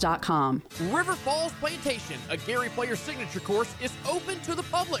upstatelogistics.com. River Falls Plantation, a Gary Player signature course, is open to the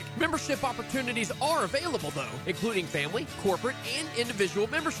public. Membership opportunities are available, though, including family, corporate, and individual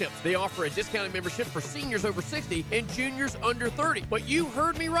memberships. They offer a discounted membership for seniors over 60 and juniors under 30. But you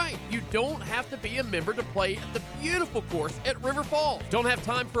heard me right. You don't have to be a member to play at the beautiful course at River Falls. Don't have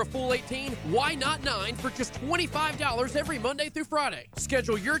time for a full 18? Why not 9 for just $25 every Monday through Friday?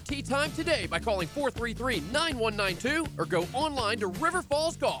 Schedule your tee time today by calling 433-9192 or go online to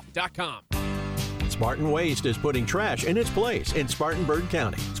riverfallsgolf.com. Spartan Waste is putting trash in its place in Spartanburg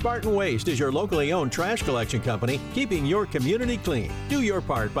County. Spartan Waste is your locally owned trash collection company, keeping your community clean. Do your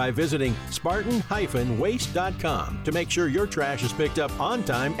part by visiting Spartan-Waste.com to make sure your trash is picked up on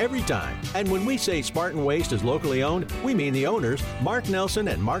time every time. And when we say Spartan Waste is locally owned, we mean the owners, Mark Nelson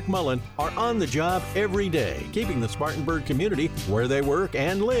and Mark Mullen, are on the job every day, keeping the Spartanburg community where they work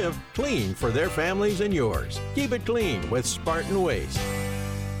and live clean for their families and yours. Keep it clean with Spartan Waste.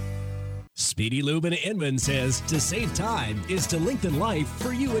 Speedy Lube in Inman says to save time is to lengthen life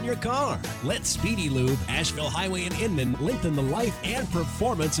for you and your car. Let Speedy Lube, Asheville Highway in Inman, lengthen the life and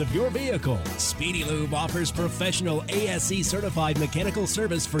performance of your vehicle. Speedy Lube offers professional ASE certified mechanical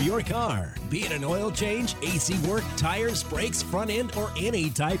service for your car. Be it an oil change, AC work, tires, brakes, front end, or any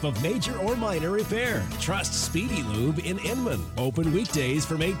type of major or minor repair. Trust Speedy Lube in Inman. Open weekdays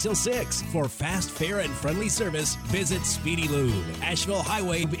from 8 till 6. For fast, fair, and friendly service, visit Speedy Lube, Asheville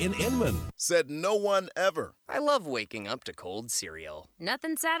Highway in Inman. Said no one ever. I love waking up to cold cereal.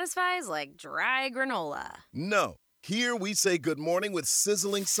 Nothing satisfies like dry granola. No. Here we say good morning with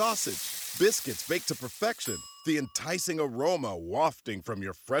sizzling sausage, biscuits baked to perfection, the enticing aroma wafting from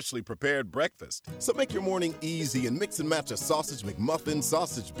your freshly prepared breakfast. So make your morning easy and mix and match a sausage McMuffin,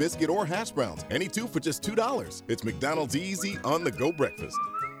 sausage biscuit, or hash browns. Any two for just $2. It's McDonald's Easy on-the-go breakfast.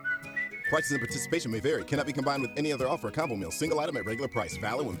 Prices and participation may vary. Cannot be combined with any other offer or combo meal. Single item at regular price.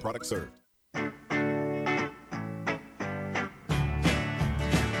 Valid when product served.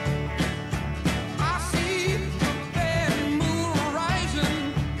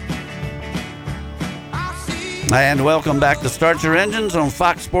 And welcome back to Start Your Engines on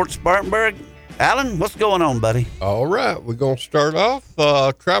Fox Sports Spartanburg. Alan, what's going on, buddy? All right, we're going to start off.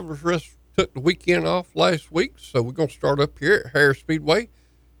 Travelers Rest took the weekend off last week, so we're going to start up here at Harris Speedway.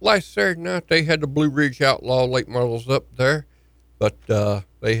 Last Saturday night, they had the Blue Ridge Outlaw late models up there, but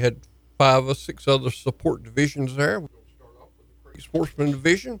they had 5 or 6 other support divisions there. We're going to start off with the Crate Sportsman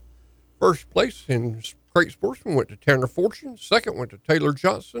division. First place in Crate Sportsman went to Tanner Fortune. Second went to Taylor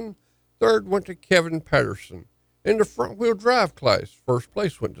Johnson. Third went to Kevin Patterson. In the front-wheel drive class, first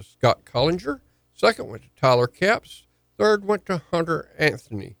place went to Scott Collinger. Second went to Tyler Capps. Third went to Hunter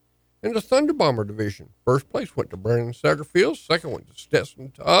Anthony. In the Thunder Bomber division, first place went to Brandon Satterfield. Second went to Stetson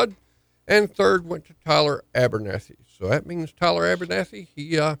Todd. And third went to Tyler Abernathy. So that means Tyler Abernathy,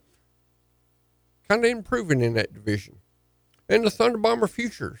 he kind of improving in that division. In the Thunder Bomber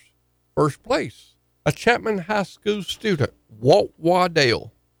Futures, first place, a Chapman High School student, Walt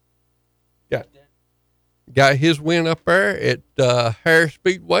Waddell. Got his win up there at Harris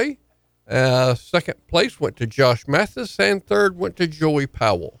Speedway. Second place went to Josh Mathis, and third went to Joey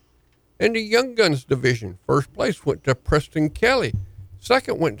Powell. In the Young Guns division, first place went to Preston Kelly.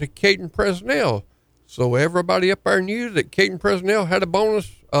 Second went to Caden Presnell. So everybody up there knew that Caden Presnell had a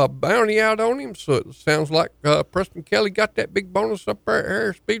bonus bounty out on him. So it sounds like Preston Kelly got that big bonus up there at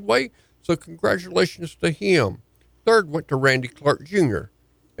Harris Speedway. So congratulations to him. Third went to Randy Clark Jr.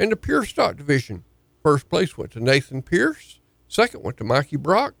 In the Pure Stock division, first place went to Nathan Pierce. Second went to Mikey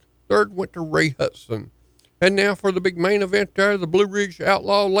Brock. Third went to Ray Hudson. And now for the big main event there, the Blue Ridge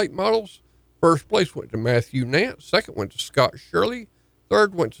Outlaw late models. First place went to Matthew Nance. Second went to Scott Shirley.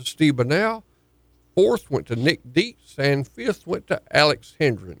 Third went to Steve Banal. Fourth went to Nick Dietz. And fifth went to Alex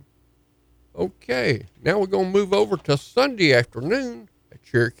Hendren. Okay, now we're going to move over to Sunday afternoon at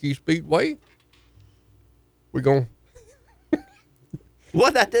Cherokee Speedway. We're going to...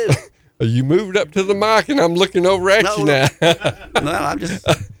 What'd I do? You moved up to the mic, and I'm looking over at you now. No, I'm just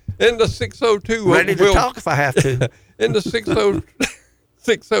in the 602 ready to talk if I have to. In the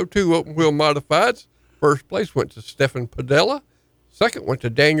 602 open wheel modifieds, first place went to Stefan Padella. Second went to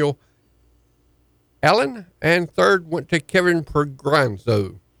Daniel Allen, and third went to Kevin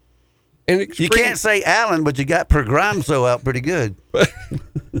Pergranzo. You can't say Allen, but you got Pergranzo out pretty good.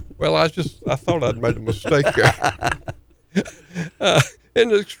 Well, I thought I'd made a mistake there. In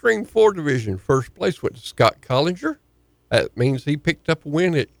the Extreme 4 division, first place went to Scott Collinger. That means he picked up a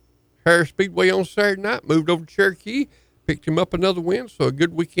win at Harris Speedway on Saturday night, moved over to Cherokee, picked him up another win, so a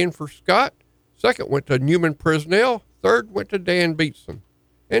good weekend for Scott. Second went to Newman Presnell. Third went to Dan Beatson.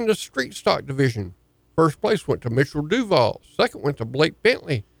 In the Street Stock division, first place went to Mitchell Duval. Second went to Blake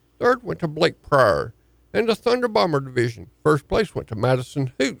Bentley. Third went to Blake Pryor. In the Thunder Bomber division, first place went to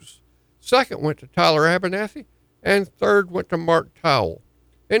Madison Hoots. Second went to Tyler Abernathy. And third went to Mark Towell.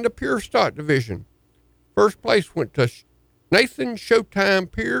 In the Pure Stock division, first place went to Nathan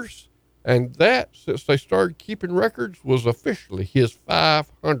Showtime Pierce, and that, since they started keeping records, was officially his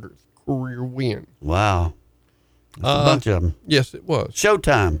 500th career win. Wow. That's a bunch of them. Yes, it was.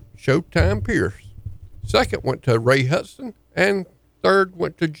 Showtime Pierce. Second went to Ray Hudson, and third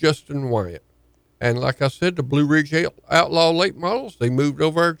went to Justin Wyatt. And like I said, the Blue Ridge Outlaw late models, they moved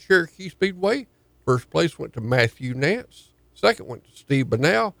over to Cherokee Speedway. First place went to Matthew Nance. Second went to Steve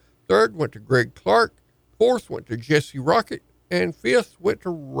Banal. Third went to Greg Clark. Fourth went to Jesse Rocket. And fifth went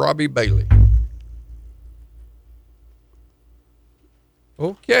to Robbie Bailey.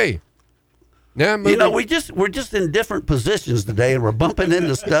 Okay. Now, You know, we're just in different positions today, and we're bumping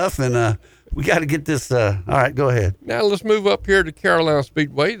into stuff, and we got to get this. All right, go ahead. Now let's move up here to Carolina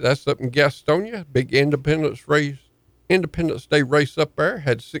Speedway. That's up in Gastonia. Big Independence Day race up there.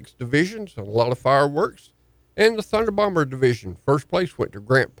 Had 6 divisions and a lot of fireworks. And the Thunder Bomber division. First place went to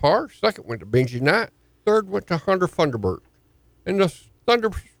Grant Parr. Second went to Benji Knight. Third went to Hunter Funderburg. In the Thunder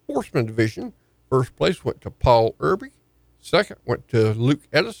Sportsman division, first place went to Paul Irby. Second went to Luke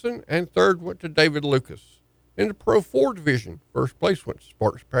Edison. And third went to David Lucas. In the Pro 4 division, first place went to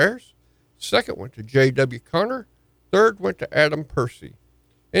Sparks Paris. Second went to J.W. Connor. Third went to Adam Percy.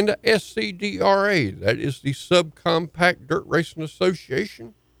 In the SCDRA, that is the Subcompact Dirt Racing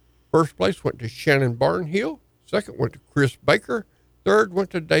Association, first place went to Shannon Barnhill. Second went to Chris Baker. Third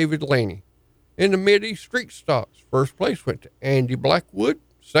went to David Laney. In the Mid-East Street Stocks, first place went to Andy Blackwood.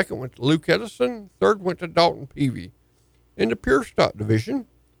 Second went to Luke Edison. Third went to Dalton Peavy. In the Pure Stock division,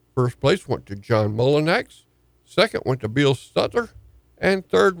 first place went to John Mullinax. Second went to Bill Stutter. And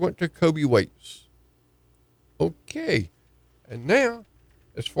third went to Kobe Waits. Okay. And now,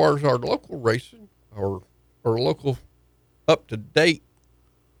 as far as our local racing, our local up-to-date,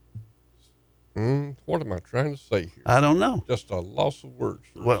 what am I trying to say here? I don't know. Just a loss of words.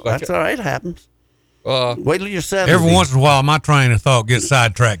 Well, that's all right. It happens. Wait till you're 70. Every once in a while, my train of thought gets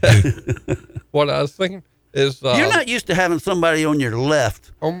sidetracked too. What I was thinking is... You're not used to having somebody on your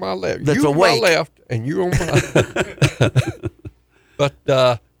left. On my left. That's you awake. on my left, and you on my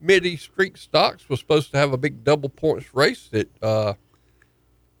But Mid-East Street Stocks was supposed to have a big double points race at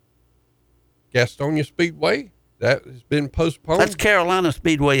Gastonia Speedway. That has been postponed. That's Carolina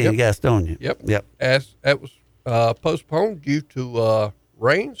Speedway in Gastonia. Yep. As that was postponed due to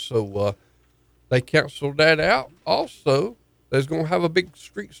rain, so they canceled that out. Also, there's going to have a big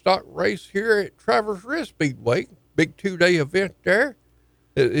street stock race here at Traverse Ridge Speedway. Big 2-day event there.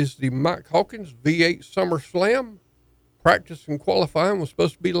 It is the Mike Hawkins V8 Summer Slam. Practice and qualifying was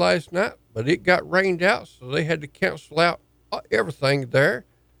supposed to be last night, but it got rained out, so they had to cancel out everything there.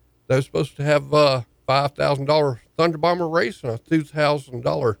 They were supposed to have $5,000 Thunder Bomber race and a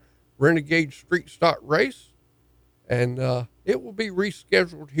 $2,000 Renegade Street Stock race, and it will be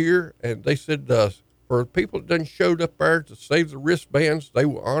rescheduled here. And they said for the people that done showed up there to save the wristbands, they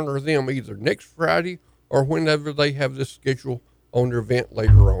will honor them either next Friday or whenever they have this schedule on their event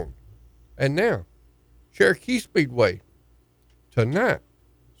later on. And now, Cherokee Speedway. Tonight,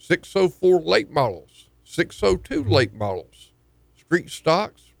 604 late models, 602 late models, Street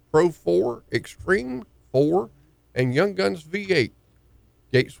Stocks, Pro 4, Extreme 4, and Young Guns V8.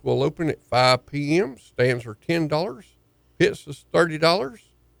 Gates will open at 5 p.m. Stands are $10. Pits is $30.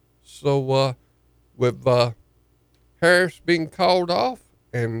 So with Harris being called off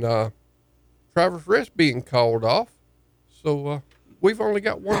and Traverse Rest being called off, so we've only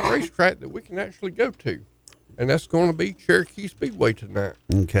got one racetrack that we can actually go to. And that's going to be Cherokee Speedway tonight.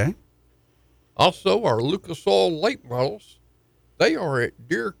 Okay. Also, our Lucas Oil late models, they are at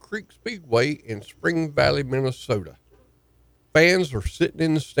Deer Creek Speedway in Spring Valley, Minnesota. Fans are sitting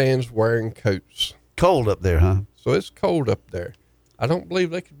in the stands wearing coats. Cold up there, huh? So it's cold up there. I don't believe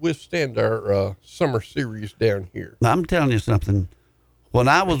they could withstand our summer series down here. Now, I'm telling you something. When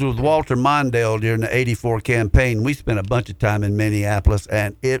I was with Walter Mondale during the 84 campaign, we spent a bunch of time in Minneapolis,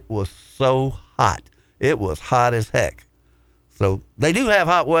 and it was so hot. It was hot as heck. So they do have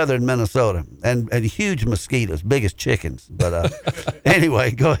hot weather in Minnesota and huge mosquitoes, big as chickens. But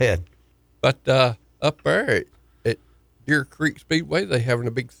anyway, go ahead. But up there at Deer Creek Speedway, they having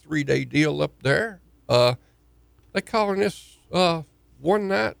a big 3-day deal up there. They calling this one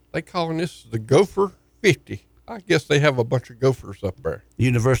night, they calling this the Gopher 50. I guess they have a bunch of Gophers up there.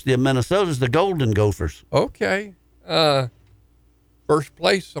 University of Minnesota's the Golden Gophers. Okay. First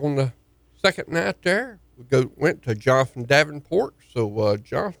place on the second night there, went to Jonathan Davenport. So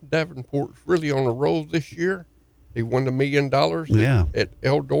Jonathan Davenport's really on a roll this year. He won the $1 million at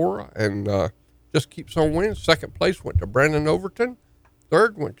Eldora and just keeps on winning. Second place went to Brandon Overton.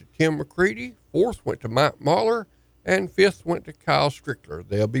 Third went to Tim McCready. Fourth went to Mike Mahler. And fifth went to Kyle Strickler.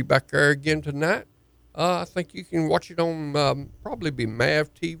 They'll be back there again tonight. I think you can watch it on probably be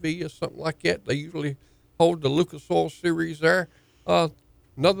MAV TV or something like that. They usually hold the Lucas Oil Series there.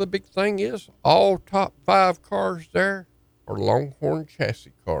 Another big thing is all top 5 cars there are Longhorn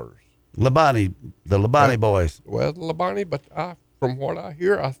chassis cars. The Labonte boys. Well, the Labonte, but from what I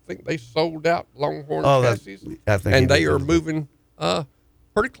hear, I think they sold out Longhorn chassis. I think and they are moving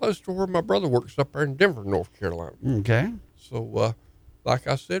pretty close to where my brother works up there in Denver, North Carolina. Okay. So, like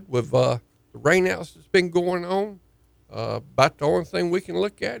I said, with the rainouts that's been going on, about the only thing we can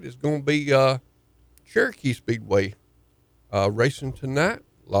look at is going to be Cherokee Speedway racing tonight.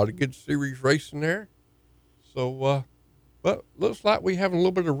 A lot of good series racing there. So, but looks like we have a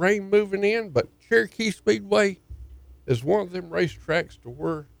little bit of rain moving in, but Cherokee Speedway is one of them racetracks to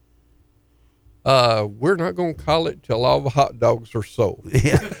where we're not going to call it till all the hot dogs are sold.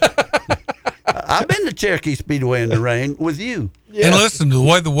 Yeah. I've been to Cherokee Speedway in the rain with you. Yeah. And listen, the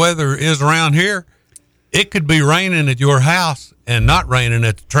way the weather is around here, it could be raining at your house and not raining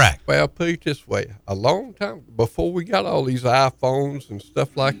at the track. Well, I'll put it this way. A long time before we got all these iPhones and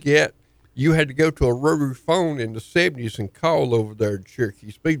stuff like that, you had to go to a rotary phone in the 70s and call over there at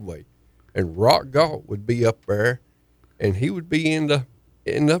Cherokee Speedway. And Rock Galt would be up there, and he would be in the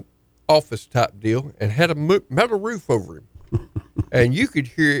office type deal and had a metal roof over him. And you could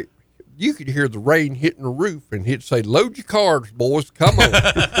hear the rain hitting the roof, and he'd say, "Load your cars, boys. Come on.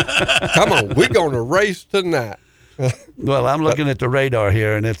 Come on. We're going to race tonight." Well, I'm looking at the radar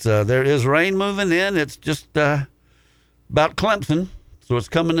here, and it's there is rain moving in. It's just about Clemson, so it's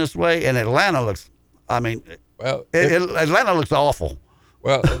coming this way. And Atlanta looks, Atlanta looks awful.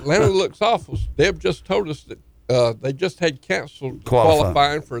 Well, Atlanta looks awful. Deb just told us that they just had canceled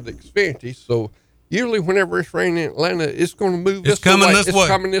qualifying for the Xfinity, so usually whenever it's raining in Atlanta, it's going to move this way. It's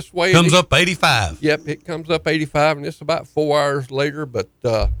coming this way. Comes up 85. Yep, it comes up 85, and it's about 4 hours later, but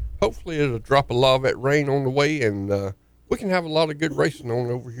hopefully it'll drop a lot of that rain on the way, and we can have a lot of good racing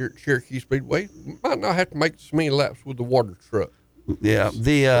on over here at Cherokee Speedway. Might not have to make so many laps with the water truck. Yeah,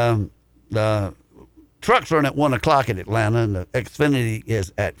 the trucks run at 1 o'clock in Atlanta, and the Xfinity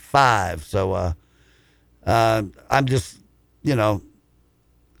is at 5, so I'm just, I'm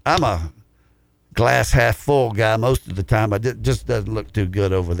a glass half full guy most of the time. It just doesn't look too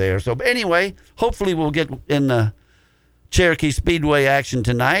good over there. So but anyway, hopefully we'll get in the Cherokee Speedway action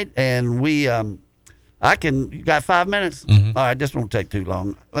tonight, and you got 5 minutes? Mm-hmm. All right, this won't take too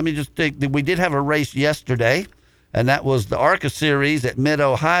long. Let me just we did have a race yesterday, and that was the ARCA Series at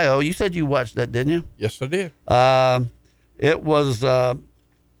Mid-Ohio. You said you watched that, didn't you? Yes, I did. It was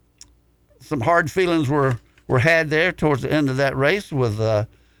some hard feelings were had there towards the end of that race with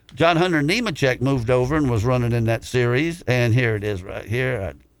John Hunter Nemechek moved over and was running in that series, and here it is right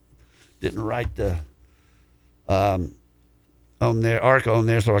here. I didn't write the on there ARCA on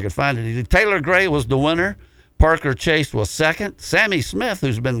there so I could find it. Taylor Gray was the winner. Parker Chase was second. Sammy Smith,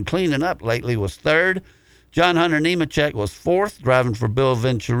 who's been cleaning up lately, was third. John Hunter Nemechek was fourth, driving for Bill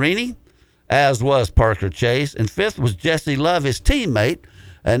Venturini, as was Parker Chase. And fifth was Jesse Love, his teammate,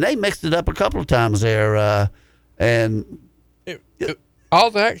 and they mixed it up a couple of times there. All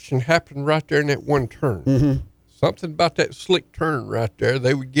the action happened right there in that one turn. Mm-hmm. Something about that slick turn right there.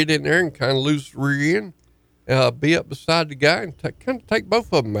 They would get in there and kind of lose the rear end, be up beside the guy and kind of take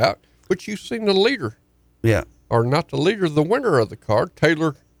both of them out. But you've seen the leader. Yeah. Or not the leader, the winner of the car,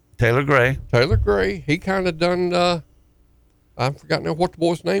 Taylor Gray. Taylor Gray. He kind of done, I forgot now what the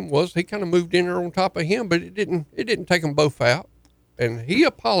boy's name was. He kind of moved in there on top of him, but it didn't take them both out. And he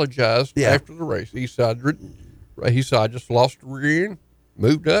apologized after the race. He said, I just lost the rear end.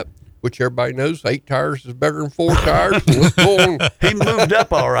 Moved up, which everybody knows 8 tires is better than 4 tires. Let's go on. He moved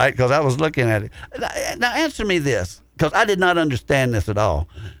up all right because I was looking at it. Now answer me this, because I did not understand this at all.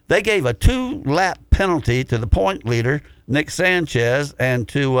 They gave a 2-lap penalty to the point leader, Nick Sanchez, and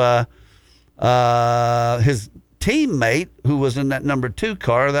to his teammate who was in that number 2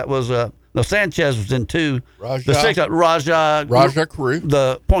 car. That was Sanchez was in 2. Raja Carew.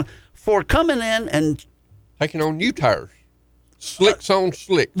 The point for coming in and taking on new tires. Slicks on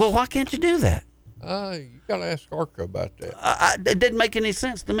slicks. Well, why can't you do that? You got to ask ARCA about that. It didn't make any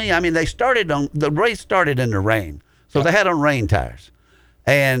sense to me. I mean, the race started in the rain, so they had on rain tires,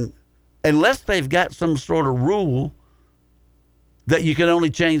 and unless they've got some sort of rule that you can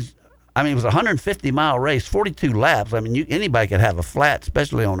only change. I mean, it was a 150-mile race, 42 laps. I mean, anybody could have a flat,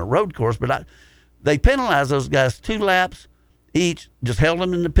 especially on a road course. But they penalized those guys 2 laps each. Just held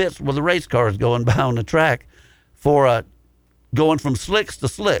them in the pits with the race cars going by on the track for going from slicks to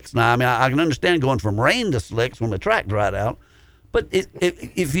slicks. Now, I mean, I can understand going from rain to slicks when the track dried out, but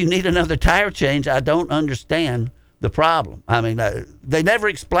if you need another tire change, I don't understand the problem. I mean, they never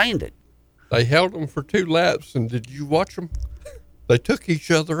explained it. They held them for 2 laps, and did you watch them? They took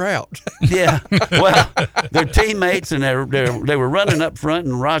each other out. Yeah, well, they're teammates, and they were running up front,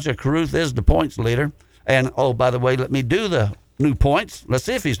 and Raja Caruth is the points leader. And, oh, by the way, let me do the new points. Let's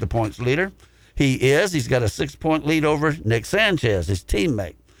see if he's the points leader. He is. He's got a 6-point lead over Nick Sanchez, his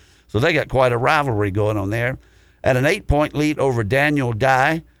teammate. So they got quite a rivalry going on there. At an 8-point lead over Daniel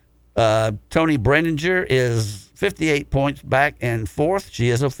Dye, Tony Brenninger is 58 points back and 4th. She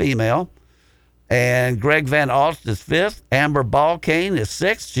is a female. And Greg Van Alst is 5th. Amber Balkane is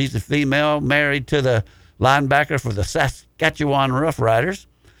 6th. She's a female married to the linebacker for the Saskatchewan Roughriders.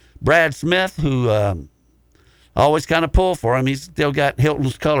 Brad Smith, who always kind of pull for him. He's still got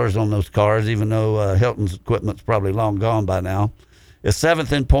Hilton's colors on those cars, even though Hilton's equipment's probably long gone by now, is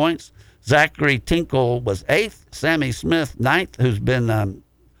 7th in points. Zachary Tinkle was 8th. Sammy Smith, 9th, who's been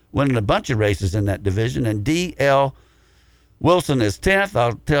winning a bunch of races in that division. And D.L. Wilson is 10th.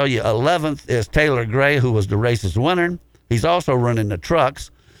 I'll tell you, 11th is Taylor Gray, who was the race's winner. He's also running the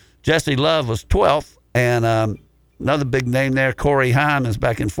trucks. Jesse Love was 12th. And another big name there, Corey Heim, is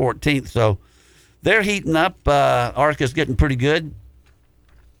back in 14th. So they're heating up. ARCA's getting pretty good.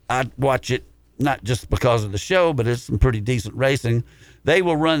 I'd watch it not just because of the show, but it's some pretty decent racing. They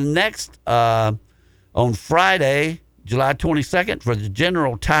will run next on Friday, July 22nd, for the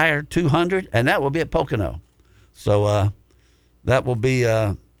General Tire 200, and that will be at Pocono. So that will be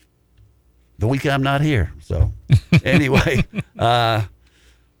the week I'm not here. So anyway,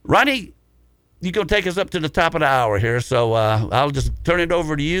 Ronnie, you're going to take us up to the top of the hour here, so I'll just turn it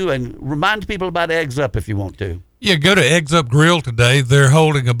over to you and remind people about Eggs Up if you want to. Yeah, go to Eggs Up Grill today. They're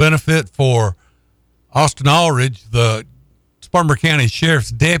holding a benefit for Austin Allridge, the Spartanburg County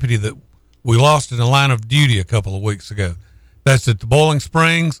Sheriff's deputy that we lost in the line of duty a couple of weeks ago. That's at the Boiling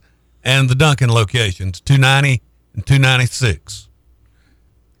Springs and the Duncan locations, 290 and 296.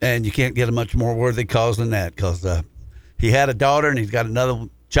 And you can't get a much more worthy cause than that, because he had a daughter and he's got another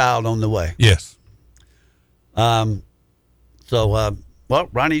child on the way. Yes. Well,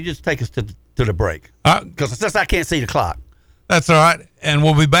 Ronnie, you just take us to the break, because since I can't see the clock. That's all right. And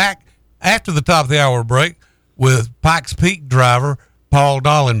we'll be back after the top of the hour break with Pikes Peak driver Paul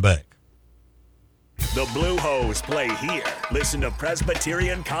Dallenbeck. The Blue Hose play here. Listen to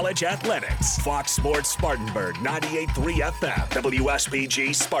Presbyterian College Athletics. Fox Sports Spartanburg, 98.3 FM,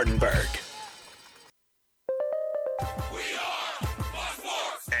 WSBG Spartanburg.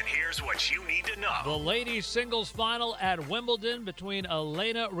 And here's what you need to know. The ladies singles final at Wimbledon between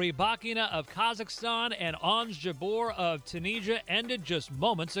Elena Rybakina of Kazakhstan and Ons Jabeur of Tunisia ended just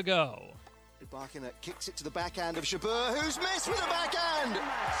moments ago. Rybakina kicks it to the backhand of Jabeur, who's missed with a backhand.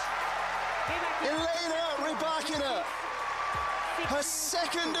 Elena Rybakina, her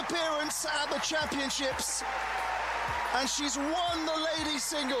second appearance at the championships, and she's won the ladies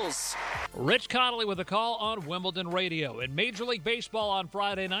singles. Rich Connolly with a call on Wimbledon Radio. In Major League Baseball on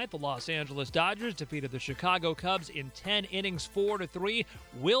Friday night, the Los Angeles Dodgers defeated the Chicago Cubs in 10 innings, 4-3.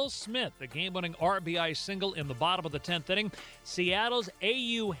 Will Smith, the game-winning RBI single in the bottom of the 10th inning. Seattle's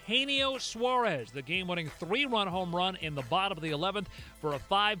Eugenio Suarez, the game-winning 3-run home run in the bottom of the 11th for a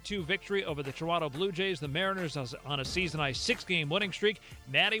 5-2 victory over the Toronto Blue Jays. The Mariners on a season-high 6-game winning streak.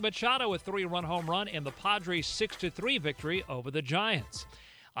 Manny Machado, a 3-run home run in the Padres' 6-3 victory over the Giants.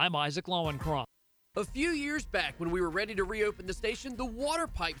 I'm Isaac Lowenkron. A few years back, when we were ready to reopen the station, the water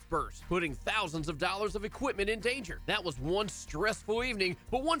pipes burst, putting thousands of dollars of equipment in danger. That was one stressful evening,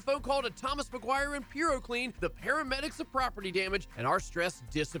 but one phone call to Thomas McGuire and PuroClean, the paramedics of property damage, and our stress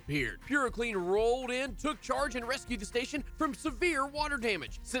disappeared. PuroClean rolled in, took charge, and rescued the station from severe water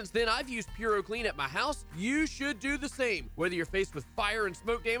damage. Since then, I've used PuroClean at my house. You should do the same. Whether you're faced with fire and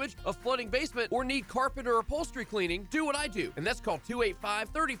smoke damage, a flooding basement, or need carpet or upholstery cleaning, do what I do, and that's called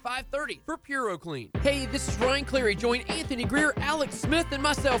 285-3530 for PuroClean. Hey, this is Ryan Cleary. Join Anthony Greer, Alex Smith, and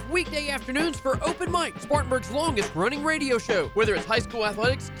myself weekday afternoons for Open Mic, Spartanburg's longest running radio show. Whether it's high school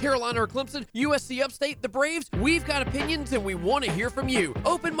athletics, Carolina or Clemson, USC Upstate, the Braves, we've got opinions and we want to hear from you.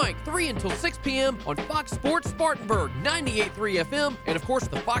 Open Mic, 3 until 6 p.m. on Fox Sports Spartanburg, 98.3 FM, and of course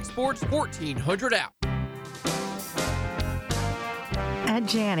the Fox Sports 1400 app. At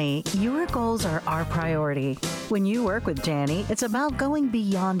Janney, your goals are our priority. When you work with Janney, it's about going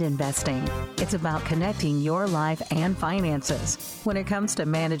beyond investing. It's about connecting your life and finances. When it comes to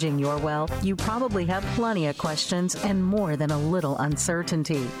managing your wealth, you probably have plenty of questions and more than a little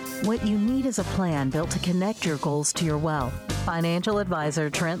uncertainty. What you need is a plan built to connect your goals to your wealth. Financial advisor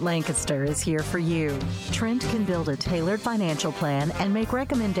Trent Lancaster is here for you. Trent can build a tailored financial plan and make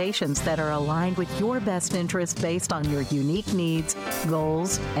recommendations that are aligned with your best interests based on your unique needs,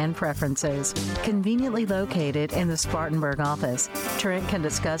 goals, and preferences. Conveniently located in the Spartanburg office, Trent can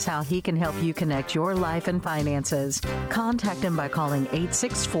discuss how he can help you connect your life and finances. Contact him by calling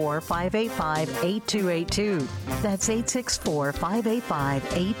 864-585-8282. That's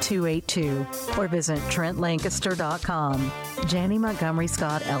 864-585-8282. Or visit TrentLancaster.com. Janney Montgomery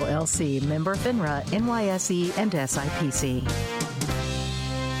Scott, LLC, member FINRA, NYSE, and SIPC.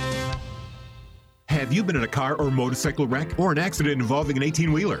 Have Have you been in a car or motorcycle wreck or an accident involving an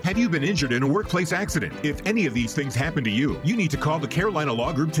 18-wheeler? Have you been injured in a workplace accident? If any of these things happen to you, you need to call the Carolina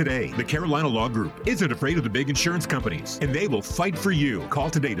Law Group today. The Carolina Law Group isn't afraid of the big insurance companies, and they will fight for you. Call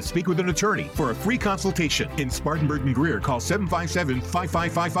today to speak with an attorney for a free consultation. In Spartanburg and Greer, call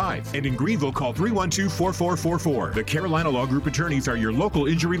 757-5555. And in Greenville, call 312-4444. The Carolina Law Group attorneys are your local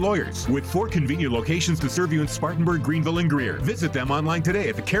injury lawyers with 4 convenient locations to serve you in Spartanburg, Greenville, and Greer. Visit them online today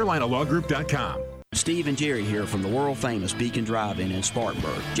at thecarolinalawgroup.com. Steve and Jerry here from the world-famous Beacon Drive-In in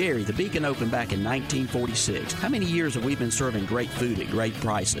Spartanburg. Jerry, the Beacon opened back in 1946. How many years have we been serving great food at great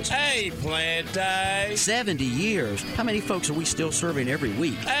prices? Hey, Plante! 70 years. How many folks are we still serving every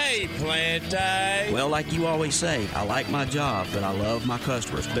week? Hey, Plante! Well, like you always say, I like my job, but I love my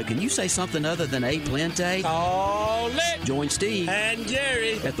customers. But can you say something other than A Plante? Call it! Join Steve and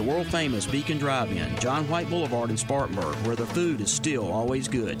Jerry at the world-famous Beacon Drive-In, John White Boulevard in Spartanburg, where the food is still always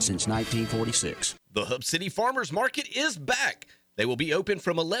good since 1946. The Hub City Farmers Market is back. They will be open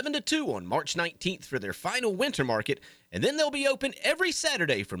from 11 to 2 on March 19th for their final winter market, and then they'll be open every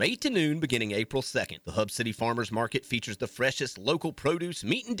Saturday from 8 to noon beginning April 2nd. The Hub City Farmers Market features the freshest local produce,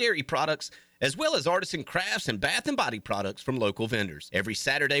 meat and dairy products, as well as artisan crafts and bath and body products from local vendors. Every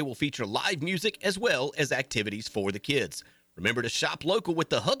Saturday will feature live music as well as activities for the kids. Remember to shop local with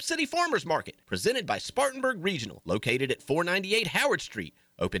the Hub City Farmers Market, presented by Spartanburg Regional, located at 498 Howard Street.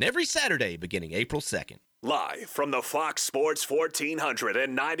 Open every Saturday beginning April 2nd. Live from the Fox Sports 1400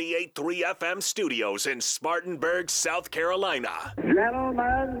 and 98.3 FM studios in Spartanburg, South Carolina.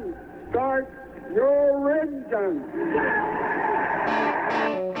 Gentlemen, start your engines.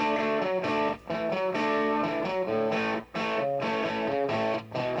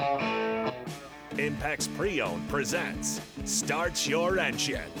 Impex Pre-Owned presents Start Your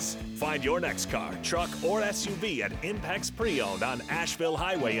Engines. Find your next car, truck, or SUV at Impex Pre-Owned on Asheville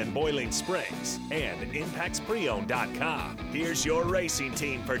Highway in Boiling Springs and ImpexPreowned.com. Here's your racing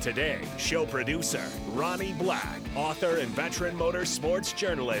team for today. Show producer Ronnie Black, author and veteran motorsports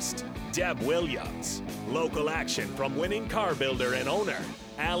journalist Deb Williams. Local action from winning car builder and owner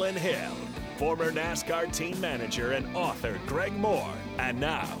Alan Hill. Former NASCAR team manager and author Greg Moore. And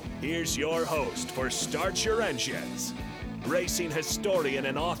now, here's your host for Start Your Engines, racing historian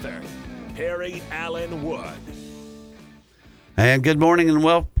and author, Perry Allen Wood. And good morning and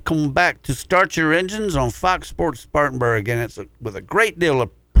welcome back to Start Your Engines on Fox Sports Spartanburg. And it's with a great deal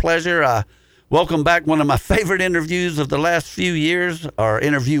of pleasure. Welcome back one of my favorite interviews of the last few years, or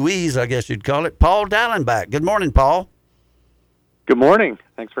interviewees, I guess you'd call it, Paul Dallenbach. Good morning, Paul. Good morning.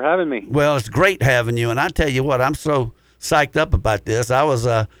 Thanks for having me. Well, it's great having you. And I tell you what, I'm so psyched up about this. I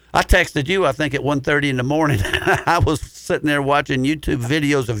texted you, I think, at 1:30 in the morning. I was sitting there watching YouTube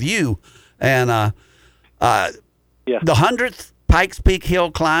videos of you. And the 100th Pikes Peak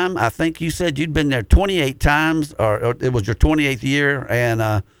Hill climb, I think you said you'd been there 28 times, or it was your 28th year,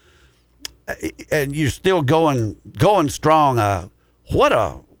 and you're still going strong. What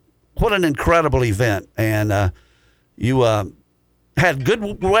an incredible event. And you had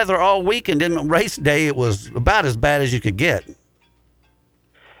good weather all week, and then race day, it was about as bad as you could get.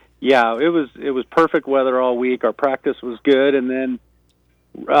 Yeah, it was perfect weather all week. Our practice was good, and then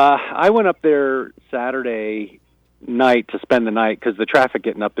I went up there Saturday night to spend the night because the traffic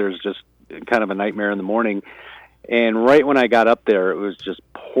getting up there is just kind of a nightmare in the morning. And right when I got up there, it was just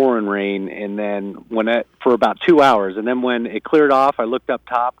pouring rain, and then for about 2 hours, and then when it cleared off, I looked up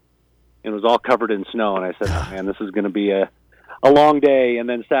top, and it was all covered in snow, and I said, "Oh man, this is going to be a long day." And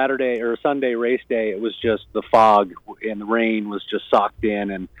then Sunday race day, it was just the fog and the rain was just socked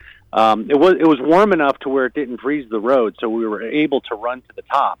in, and it was warm enough to where it didn't freeze the road, so we were able to run to the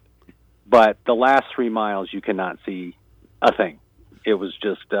top. But the last 3 miles, you cannot see a thing. It was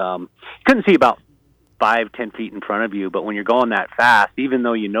just you couldn't see about 5-10 feet in front of you. But when you're going that fast, even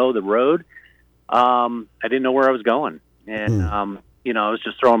though you know the road, I didn't know where I was going, and I was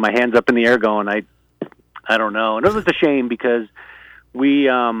just throwing my hands up in the air, going, I don't know. And it was a shame because we,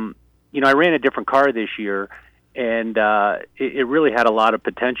 I ran a different car this year, and it really had a lot of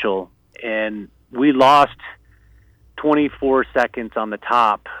potential. And we lost 24 seconds on the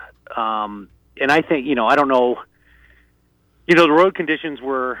top. And I think, I don't know, the road conditions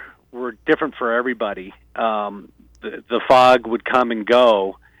were different for everybody. The fog would come and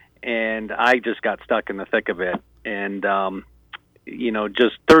go, and I just got stuck in the thick of it. And,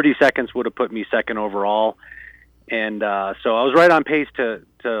 just 30 seconds would have put me second overall. And so I was right on pace to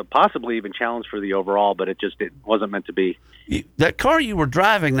possibly even challenge for the overall, but it wasn't meant to be. That car you were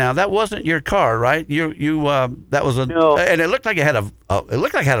driving now, that wasn't your car, right? That was no. And it looked like it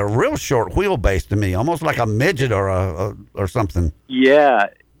had a real short wheelbase to me, almost like a midget or something. Yeah,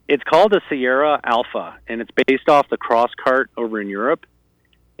 It's called a Sierra Alpha, and it's based off the Cross Kart over in Europe.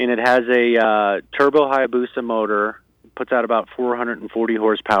 And it has a turbo Hayabusa motor, puts out about 440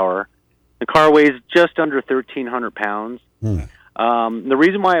 horsepower. The car weighs just under 1,300 pounds. The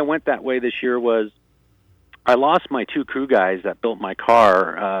reason why I went that way this year was I lost my 2 crew guys that built my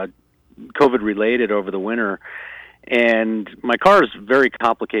car, COVID-related over the winter. And my car is very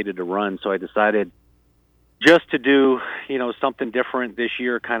complicated to run, so I decided just to do, something different this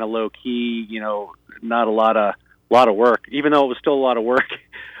year, kind of low-key, not a lot of work, even though it was still a lot of work.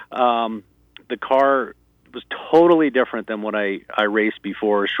 The car was totally different than what I raced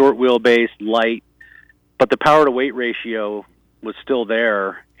before. Short wheelbase, light, but the power to weight ratio was still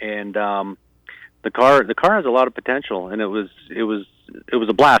there, and the car has a lot of potential, and it was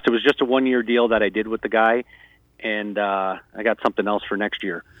a blast. It was just a 1-year deal that I did with the guy, and I got something else for next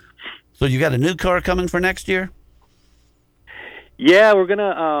year. So you got a new car coming for next year? Yeah, we're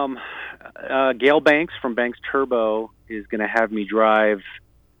gonna. Gail Banks from Banks Turbo is gonna have me drive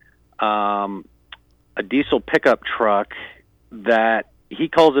a diesel pickup truck that he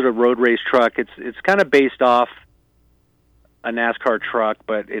calls it a road race truck. It's kind of based off a NASCAR truck,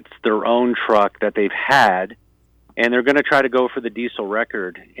 but it's their own truck that they've had, and they're going to try to go for the diesel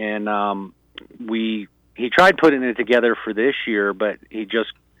record. And he tried putting it together for this year, but he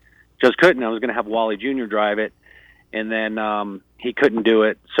just couldn't. I was going to have Wally Jr. drive it, and then he couldn't do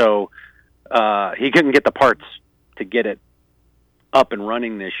it, so he couldn't get the parts to get it up and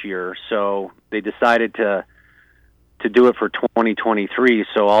running this year. So they decided to do it for 2023.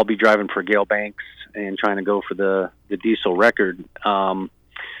 So I'll be driving for Gail Banks and trying to go for the diesel record for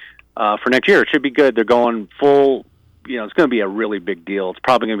next year. It should be good. They're going full. It's going to be a really big deal. It's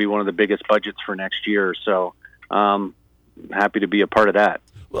probably going to be one of the biggest budgets for next year. So happy to be a part of that.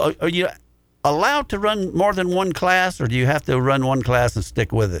 Well, are you allowed to run more than one class, or do you have to run one class and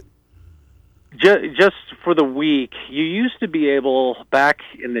stick with it? Just for the week. You used to be able, back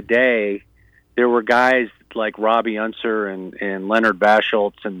in the day, there were guys like Robbie Unser and Leonard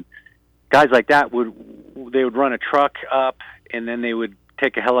Baschultz and guys like that would run a truck up, and then they would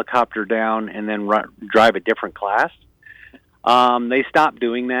take a helicopter down and then drive a different class. They stopped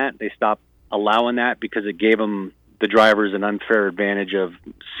doing that. They stopped allowing that because it gave them, the drivers, an unfair advantage of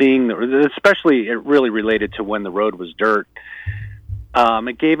seeing especially it really related to when the road was dirt.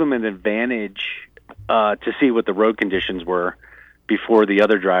 It gave them an advantage to see what the road conditions were before the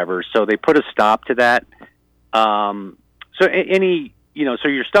other drivers. So they put a stop to that. So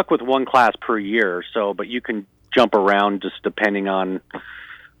you're stuck with one class per year. So, but you can jump around just depending on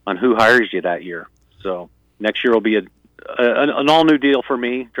who hires you that year. So next year will be an all new deal for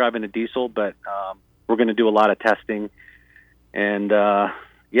me driving a diesel, but we're going to do a lot of testing, and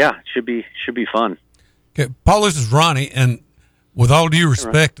it should be fun. Okay, Paul, this is Ronnie, and with all due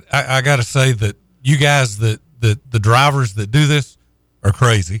respect, I got to say that you guys, the drivers that do this, are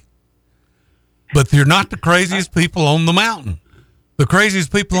crazy. But you're not the craziest people on the mountain. The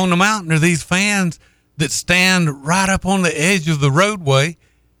craziest people on the mountain are these fans that stand right up on the edge of the roadway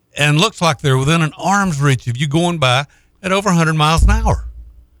and looks like they're within an arm's reach of you going by at over 100 miles an hour.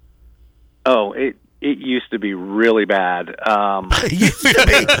 Oh, it used to be really bad. It used to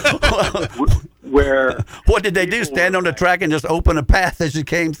be. Where what did they do? Stand on the track and just open a path as you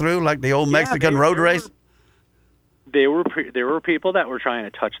came through, like the old Mexican road race? There were people that were trying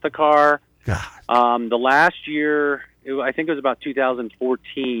to touch the car. God. The last year, I think it was about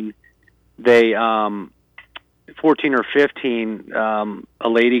 2014. They 14 or 15. A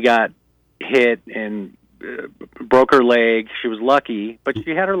lady got hit and broke her leg. She was lucky, but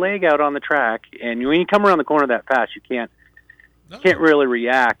she had her leg out on the track. And when you come around the corner that fast, you can't really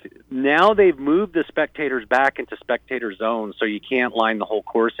react. Now they've moved the spectators back into spectator zones, so you can't line the whole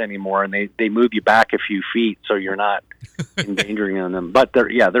course anymore, and they move you back a few feet so you're not endangering them. But they're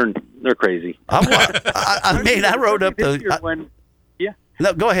crazy. I rode up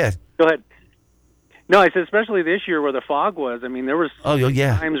No, go ahead. Go ahead. No, I said especially this year where the fog was. I mean, there was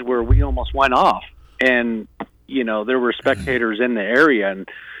times where we almost went off, and there were spectators in the area, and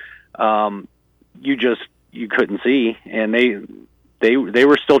you couldn't see, and they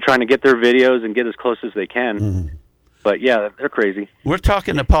were still trying to get their videos and get as close as they can. Mm-hmm. But yeah, they're crazy. We're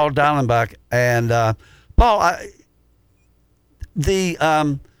talking to Paul Dallenbach, and Paul,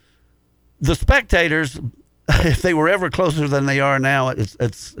 the spectators, if they were ever closer than they are now,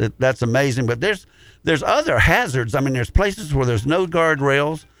 that's amazing. But there's other hazards. I mean, there's places where there's no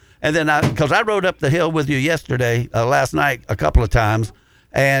guardrails, and then because I rode up the hill with you last night a couple of times,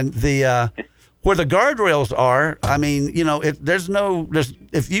 and where the guardrails are, I mean,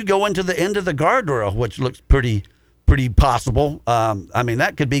 if you go into the end of the guardrail, which looks pretty pretty possible. I mean,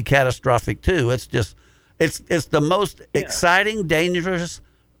 that could be catastrophic too. It's just, it's the most exciting, dangerous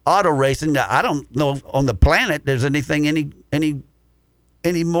auto racing that I don't know on the planet there's anything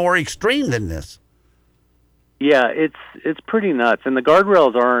any more extreme than this. Yeah, it's pretty nuts, and the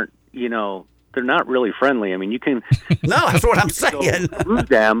guardrails aren't, they're not really friendly. I mean, you can no, that's what I'm saying. Through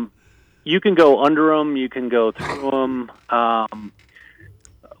them, you can go under them, you can go through them.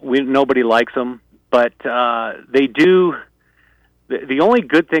 Nobody likes them, but they do. The only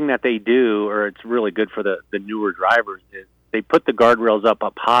good thing that they do, or it's really good for the newer drivers, is they put the guardrails up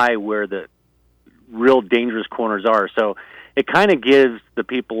high where the real dangerous corners are. So it kind of gives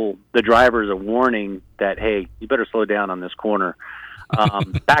the drivers, a warning that, hey, you better slow down on this corner.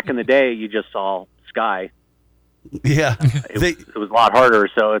 Back in the day, you just saw sky. Yeah, it was a lot harder.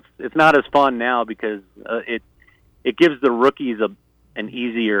 So it's not as fun now because it gives the rookies an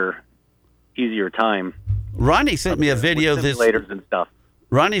easier time. Ronnie sent me a video and stuff.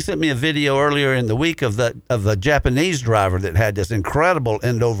 Ronnie sent me a video earlier in the week of the Japanese driver that had this incredible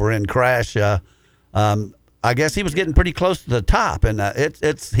end-over-end crash. I guess he was getting pretty close to the top, and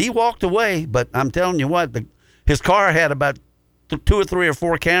he walked away. But I'm telling you what, his car had about 2 or 3 or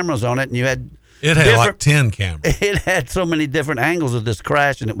 4 cameras on it, and it had like 10 cameras. It had so many different angles of this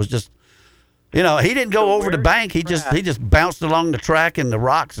crash, and it was just, he didn't go over the bank. He just bounced along the track and the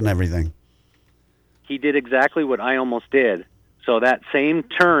rocks and everything. He did exactly what I almost did. So that same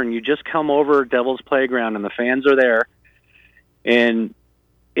turn, you just come over Devil's Playground, and the fans are there, and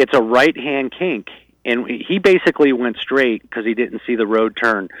it's a right-hand kink. And he basically went straight because he didn't see the road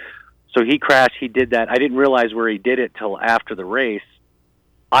turn. So he crashed. He did that. I didn't realize where he did it till after the race.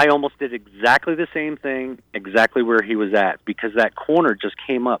 I almost did exactly the same thing, exactly where he was at, because that corner just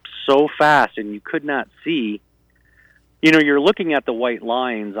came up so fast and you could not see. You're looking at the white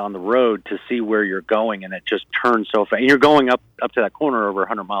lines on the road to see where you're going, and it just turns so fast. And you're going up to that corner over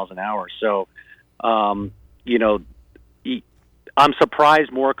 100 miles an hour. So, I'm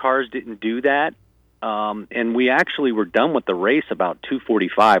surprised more cars didn't do that. And we actually were done with the race about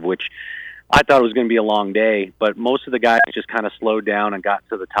 2:45, which I thought it was going to be a long day, but most of the guys just kind of slowed down and got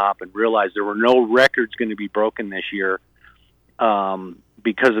to the top and realized there were no records going to be broken this year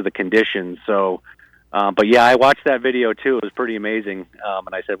because of the conditions. So, but yeah, I watched that video too. It was pretty amazing.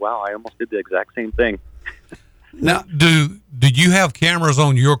 And I said, wow, I almost did the exact same thing. Now, did you have cameras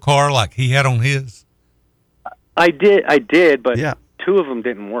on your car like he had on his? I did, but yeah. 2 of them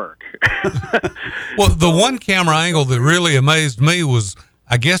didn't work. Well, the one camera angle that really amazed me was,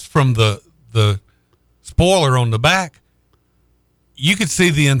 I guess, from the spoiler on the back, you could see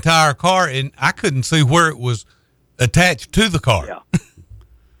the entire car, and I couldn't see where it was attached to the car. Yeah,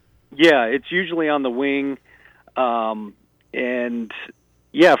 yeah, it's usually on the wing, and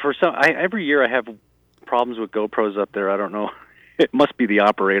yeah, every year I have problems with GoPros up there. I don't know. It must be the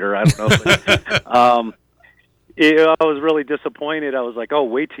operator. I don't know. But, I was really disappointed. I was like, oh,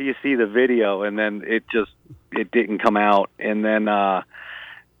 wait till you see the video. And then it didn't come out. And then the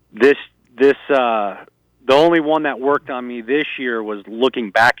only one that worked on me this year was looking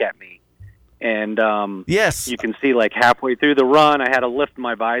back at me. And yes, you can see like halfway through the run, I had to lift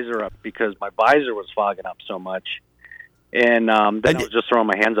my visor up because my visor was fogging up so much. And then I was just throwing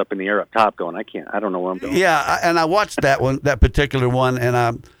my hands up in the air up top going, I don't know where I'm going. Yeah, and I watched that particular one.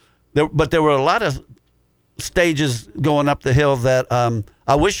 And but there were a lot of stages going up the hill that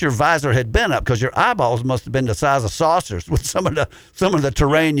I wish your visor had been up, because your eyeballs must have been the size of saucers with some of the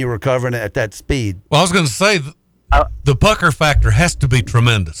terrain you were covering at that speed. Well, I was going to say the pucker factor has to be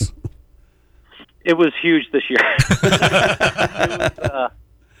tremendous. It was huge this year.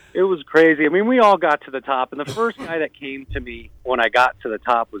 It was crazy. I mean, we all got to the top, and the first guy that came to me when I got to the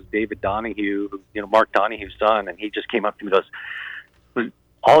top was David Donahue, Mark Donahue's son, and he just came up to me and goes,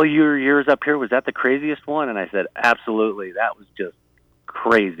 all your years up here, was that the craziest one? And I said, absolutely. That was just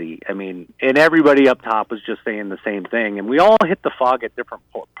crazy. I mean, and everybody up top was just saying the same thing. And we all hit the fog at different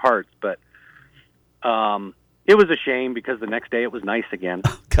parts, but it was a shame because the next day it was nice again.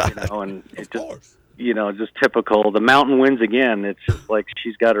 And it just, just typical. The mountain wins again. It's just like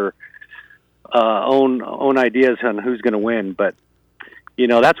she's got her own ideas on who's going to win. But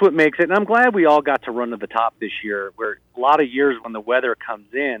that's what makes it. And I'm glad we all got to run to the top this year, where a lot of years when the weather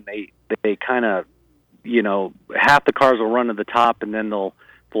comes in, they kind of, half the cars will run to the top and then they'll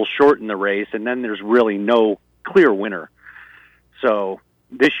shorten the race. And then there's really no clear winner. So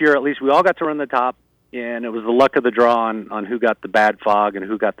this year, at least we all got to run the top, and it was the luck of the draw on who got the bad fog and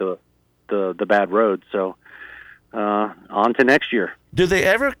who got the bad road. So on to next year. Do they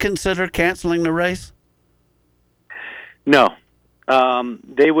ever consider canceling the race? No.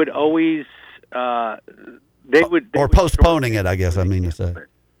 They would always, They would postponing it, I guess. I mean to say.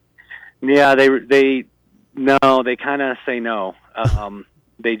 Yeah, they kind of say no.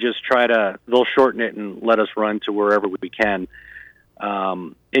 They just they'll shorten it and let us run to wherever we can.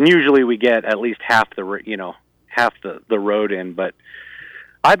 And usually we get at least half the road in. But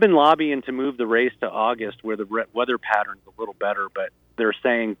I've been lobbying to move the race to August, where the weather pattern's a little better. But they're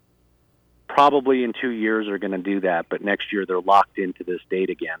saying probably in 2 years they're going to do that. But next year they're locked into this date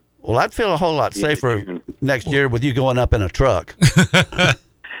again. Well, I'd feel a whole lot safer next year with you going up in a truck.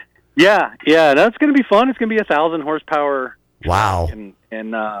 Yeah, that's going to be fun. It's going to be 1,000 horsepower. Wow. And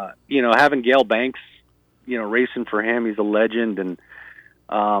having Gale Banks, racing for him, he's a legend, and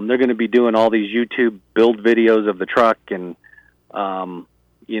they're going to be doing all these YouTube build videos of the truck, and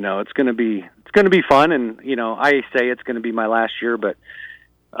it's going to be fun. And I say it's going to be my last year, but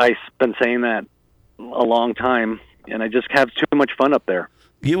I've been saying that a long time, and I just have too much fun up there.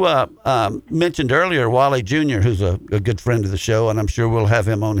 You mentioned earlier Wally Jr., who's a good friend of the show, and I'm sure we'll have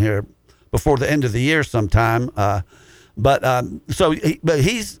him on here before the end of the year sometime.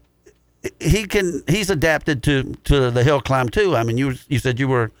 He's adapted to the hill climb too. I mean, you said you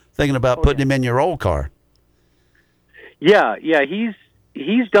were thinking about putting him in your old car. Yeah, he's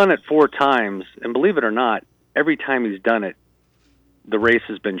done it 4 times, and believe it or not, every time he's done it, the race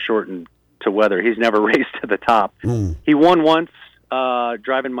has been shortened to weather. He's never raced to the top. He won once.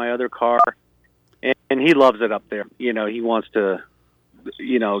 Driving my other car, and he loves it up there. He wants to,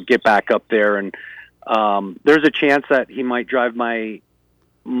 get back up there, and there's a chance that he might drive my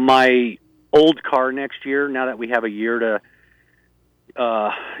old car next year. Now that we have a year to,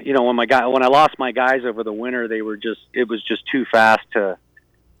 when I lost my guys over the winter, it was just too fast to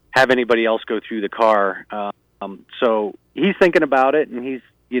have anybody else go through the car. So he's thinking about it, and he's,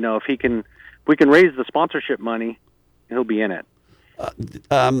 if we can raise the sponsorship money, he'll be in it.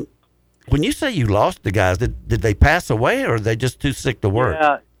 When you say you lost the guys, did they pass away, or are they just too sick to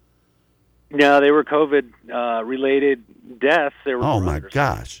work? No, they were COVID related deaths. They were my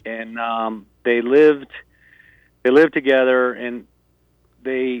gosh! And they lived together, and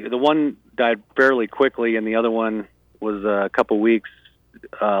the one died fairly quickly, and the other one was a couple weeks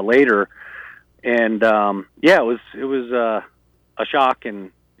later. And it was a shock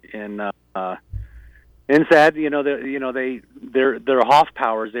and sad. They're Hoff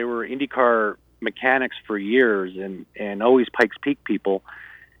powers. They were IndyCar mechanics for years, and always Pikes Peak people.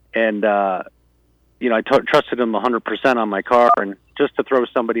 And I trusted them 100% on my car, and just to throw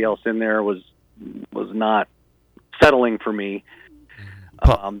somebody else in there was not settling for me.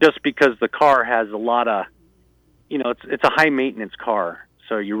 Just because the car has a lot of, it's a high maintenance car,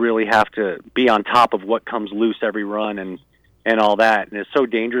 so you really have to be on top of what comes loose every run and all that. And it's so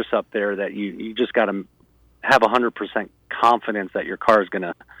dangerous up there that you just got to have 100% confidence that your car is going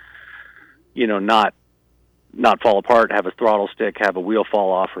to, not fall apart, have a throttle stick, have a wheel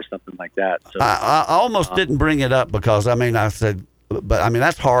fall off or something like that. So, I almost didn't bring it up because, I said, but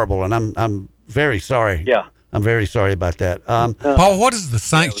that's horrible, and I'm very sorry. Yeah. I'm very sorry about that. Paul, what is the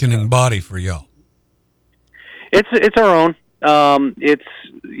sanctioning body for y'all? It's our own. The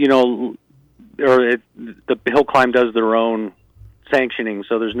hill climb does their own sanctioning,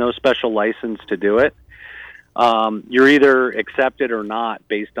 so there's no special license to do it. You're either accepted or not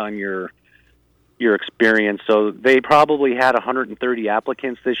based on your experience. So they probably had 130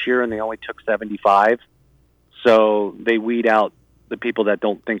 applicants this year, and they only took 75. So they weed out the people that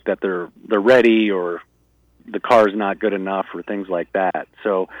don't think that they're ready, or the car's not good enough, or things like that.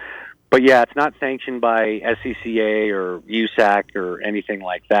 So, but yeah, it's not sanctioned by SCCA or USAC or anything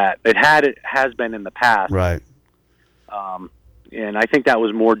like that. It has been in the past, right? And I think that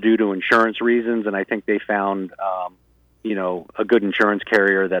was more due to insurance reasons, and I think they found, a good insurance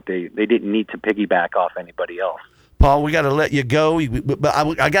carrier that they didn't need to piggyback off anybody else. Paul, we got to let you go, but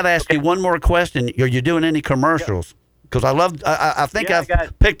I got to ask you one more question. Are you doing any commercials? Because I think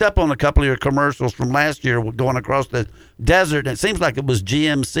I've picked up on a couple of your commercials from last year going across the desert, and it seems like it was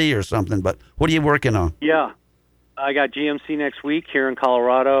GMC or something, but what are you working on? Yeah, I got GMC next week here in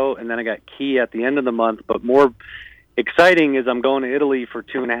Colorado, and then I got Kia at the end of the month, but more exciting is I'm going to Italy for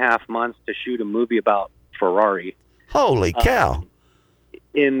 2.5 months to shoot a movie about Ferrari. Holy cow!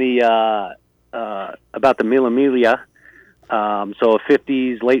 In the about the Mille Miglia, so a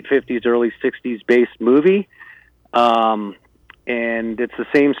late 50s, early 60s based movie, and it's the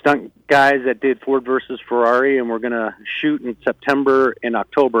same stunt guys that did Ford versus Ferrari, and we're gonna shoot in September and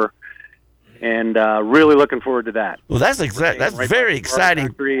October. And really looking forward to that. Well, that's very exciting.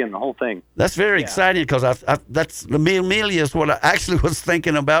 And the whole thing. That's very exciting because that's the Mille Miglia is what I actually was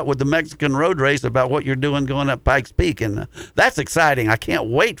thinking about with the Mexican road race, about what you're doing going up Pikes Peak, and that's exciting. I can't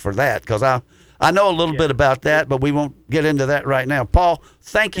wait for that because I I know a little bit about that, but we won't get into that right now. Paul,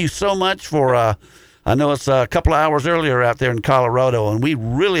 thank you so much for, I know it's a couple of hours earlier out there in Colorado, and we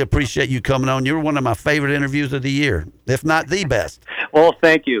really appreciate you coming on. You're one of my favorite interviews of the year, if not the best. Well,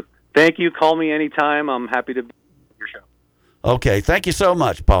 thank you. Thank you. Call me anytime. I'm happy to be on your show. Okay, thank you so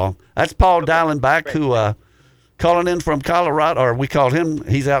much, Paul. That's Paul dialing back, who calling in from Colorado, or we called him.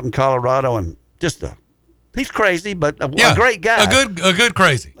 He's out in Colorado, and just he's crazy, but a great guy. A good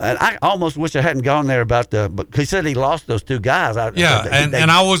crazy. And I almost wish I hadn't gone there but he said he lost those two guys.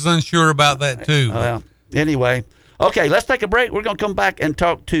 And I was unsure about that too. Well, anyway, okay, let's take a break. We're going to come back and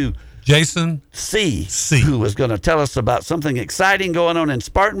talk to Jason C., who is going to tell us about something exciting going on in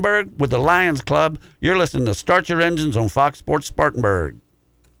Spartanburg with the Lions Club. You're listening to Start Your Engines on Fox Sports Spartanburg.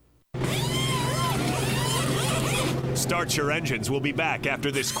 Start Your Engines will be back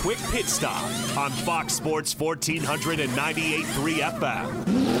after this quick pit stop on Fox Sports 1498.3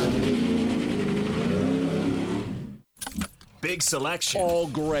 FM. Big selection. All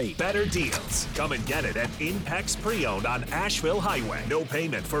great. Better deals. Come and get it at Impex Pre-Owned on Asheville Highway. No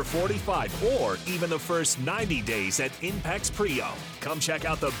payment for 45 or even the first 90 days at Impex Pre-Owned. Come check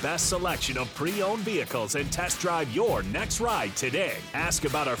out the best selection of pre-owned vehicles and test drive your next ride today. Ask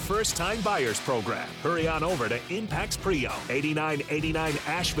about our first-time buyers program. Hurry on over to Impex Pre-Owned, 8989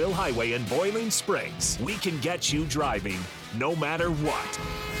 Asheville Highway in Boiling Springs. We can get you driving no matter what.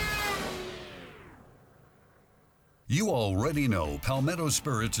 You already know Palmetto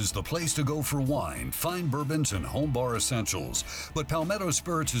Spirits is the place to go for wine, fine bourbons, and home bar essentials. But Palmetto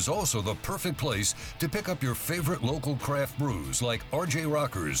Spirits is also the perfect place to pick up your favorite local craft brews like RJ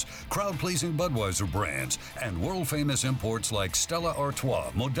Rockers, crowd-pleasing Budweiser brands, and world-famous imports like Stella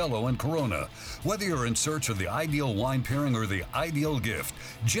Artois, Modelo, and Corona. Whether you're in search of the ideal wine pairing or the ideal gift,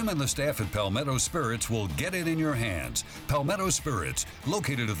 Jim and the staff at Palmetto Spirits will get it in your hands. Palmetto Spirits,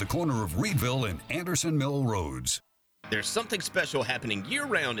 located at the corner of Reedville and Anderson Mill Roads. There's something special happening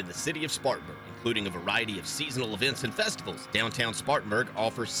year-round in the city of Spartanburg, including a variety of seasonal events and festivals. Downtown Spartanburg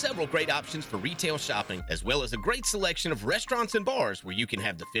offers several great options for retail shopping, as well as a great selection of restaurants and bars where you can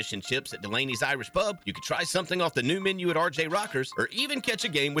have the fish and chips at Delaney's Irish Pub, you can try something off the new menu at RJ Rockers, or even catch a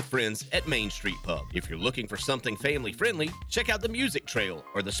game with friends at Main Street Pub. If you're looking for something family-friendly, check out the Music Trail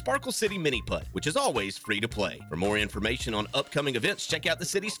or the Sparkle City Mini Putt, which is always free to play. For more information on upcoming events, check out the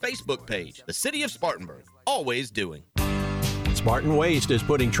city's Facebook page. The City of Spartanburg, always doing. Spartan Waste is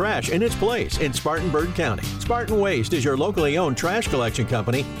putting trash in its place in Spartanburg County. Spartan Waste is your locally owned trash collection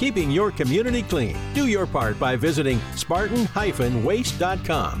company, keeping your community clean. Do your part by visiting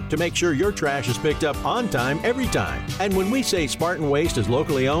spartan-waste.com to make sure your trash is picked up on time every time. And when we say Spartan Waste is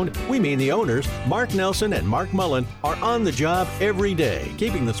locally owned, we mean the owners, Mark Nelson and Mark Mullen, are on the job every day,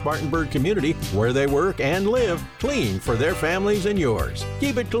 keeping the Spartanburg community, where they work and live, clean for their families and yours.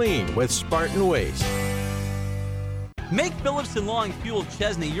 Keep it clean with Spartan Waste. Make Phillips & Long Fuel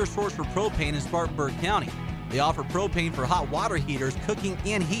Chesney your source for propane in Spartanburg County. They offer propane for hot water heaters, cooking,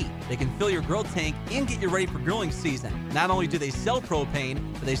 and heat. They can fill your grill tank and get you ready for grilling season. Not only do they sell propane,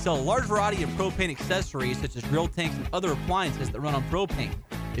 but they sell a large variety of propane accessories such as grill tanks and other appliances that run on propane.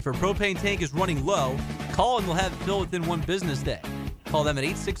 If your propane tank is running low, call and they'll have it filled within one business day. Call them at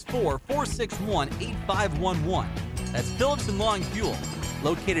 864-461-8511. That's Phillips & Long Fuel,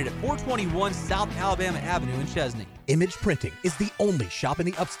 located at 421 South Alabama Avenue in Chesney. Image Printing is the only shop in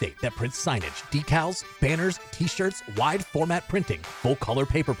the upstate that prints signage, decals, banners, t-shirts, wide format printing, full color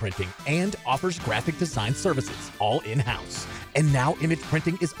paper printing, and offers graphic design services, all in-house. And now Image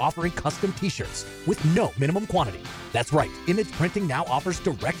Printing is offering custom t-shirts with no minimum quantity. That's right, Image Printing now offers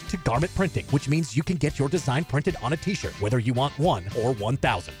direct-to-garment printing, which means you can get your design printed on a t-shirt, whether you want 1 or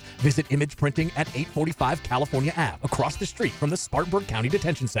 1,000. Visit Image Printing at 845 California Ave, across the street from the Spartanburg County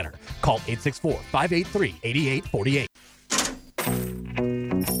Detention Center. Call 864-583-8848.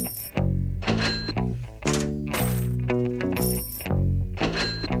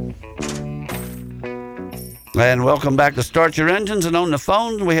 And welcome back to Start Your Engines. And on the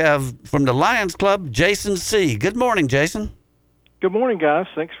phone, we have from the Lions Club, Jason C. Good morning, Jason. Good morning, guys.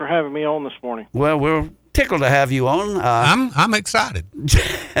 Thanks for having me on this morning. Well, we're tickled to have you on. I'm excited.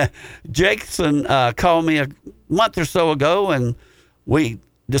 Jason called me a month or so ago, and we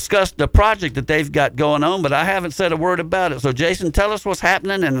discussed the project that they've got going on, but I haven't said a word about it. So, Jason, tell us what's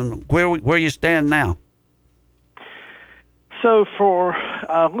happening and where you stand now. So for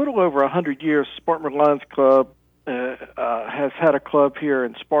a little over 100 years, Spartanburg Lions Club has had a club here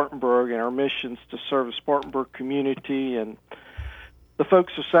in Spartanburg, and our mission is to serve the Spartanburg community and the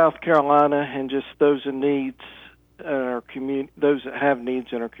folks of South Carolina and just those in needs in our community, those that have needs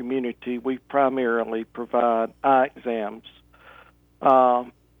in our community. We primarily provide eye exams.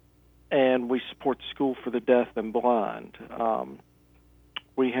 and we support the School for the Deaf and Blind.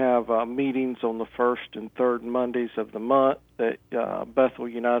 We have meetings on the first and third Mondays of the month at Bethel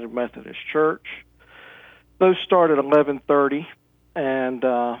United Methodist Church. Those start at 11:30, and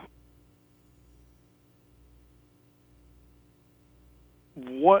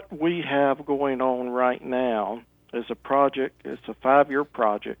what we have going on right now is a project. It's a 5-year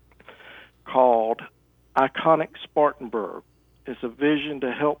project called Iconic Spartanburg. It's a vision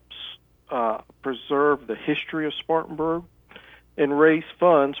to help preserve the history of Spartanburg and raise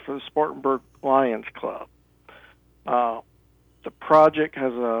funds for the Spartanburg Lions Club. The project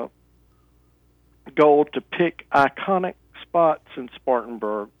has a goal to pick iconic spots in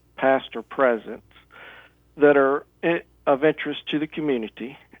Spartanburg, past or present, that are of interest to the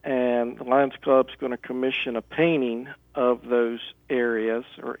community, and the Lions Club is going to commission a painting of those areas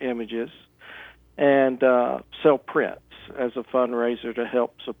or images and sell prints as a fundraiser to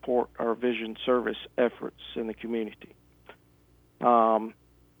help support our vision service efforts in the community.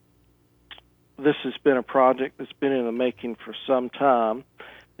 This has been a project that's been in the making for some time,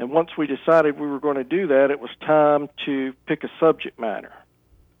 and once we decided we were going to do that, it was time to pick a subject matter.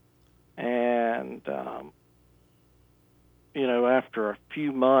 And after a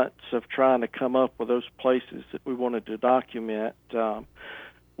few months of trying to come up with those places that we wanted to document,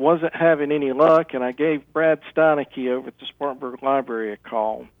 wasn't having any luck, and I gave Brad Steinecke over at the Spartanburg Library a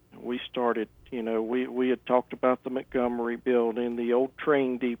call. We started, we had talked about the Montgomery building, the old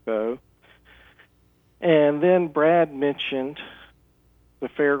train depot, and then Brad mentioned the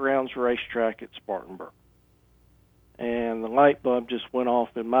Fairgrounds racetrack at Spartanburg. And the light bulb just went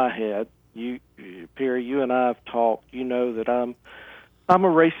off in my head. Perry, you and I have talked. You know that I'm a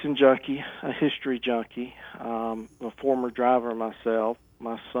racing junkie, a history junkie. A former driver myself.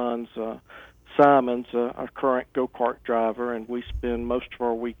 My son's Simon's a current go-kart driver, and we spend most of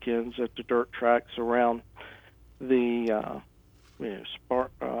our weekends at the dirt tracks around the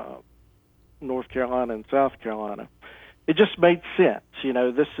North Carolina and South Carolina. It just made sense.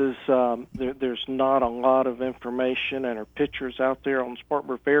 This is there's not a lot of information and or pictures out there on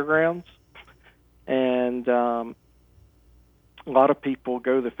Spartanburg Fairgrounds. And a lot of people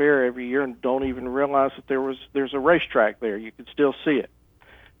go to the fair every year and don't even realize that there's a racetrack there. You can still see it.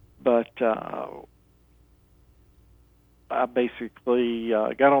 But I basically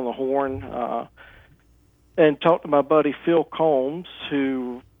got on the horn and talked to my buddy Phil Combs,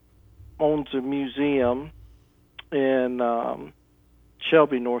 who owns a museum in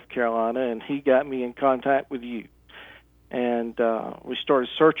Shelby, North Carolina, and he got me in contact with you. And we started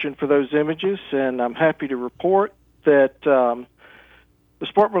searching for those images, and I'm happy to report that the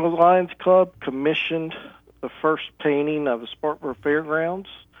Spartanburg Lions Club commissioned the first painting of the Spartanburg Fairgrounds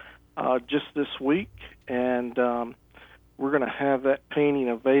just this week, and we're going to have that painting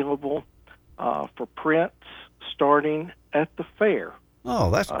available for prints starting at the fair. Oh,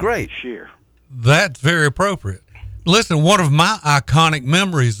 that's great. This year. That's very appropriate. Listen, one of my iconic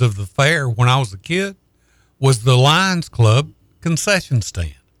memories of the fair when I was a kid was the Lions Club concession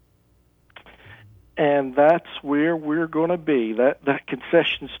stand. And that's where we're going to be. That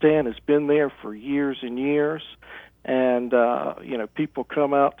concession stand has been there for years and years. And, people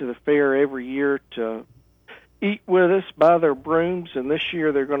come out to the fair every year to eat with us, buy their brooms, and this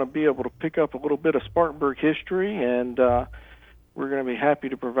year they're going to be able to pick up a little bit of Spartanburg history, and we're going to be happy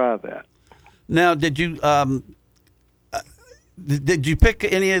to provide that. Now, did you pick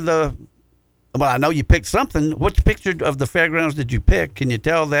any of the? Well, I know you picked something. Which picture of the fairgrounds did you pick? Can you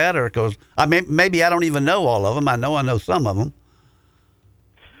tell that, or because maybe I don't even know all of them. I know some of them.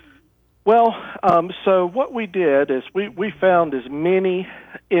 Well, so what we did is we found as many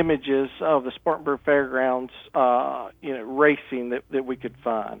images of the Spartanburg Fairgrounds, racing that we could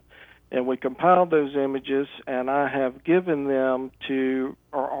find. And we compiled those images, and I have given them to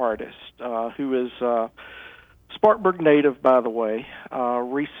our artist, who is Spartanburg native, by the way,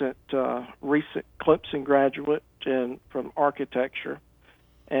 recent Clemson graduate from architecture.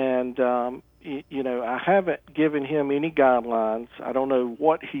 And, I haven't given him any guidelines. I don't know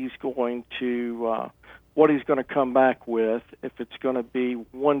what he's going to come back with, if it's going to be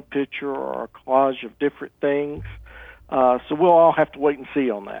one picture or a collage of different things. So we'll all have to wait and see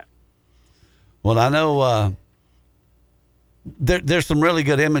on that. Well, I know there's some really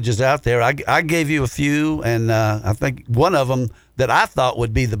good images out there. I gave you a few, and I think one of them that I thought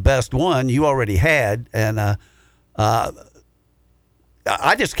would be the best one you already had, and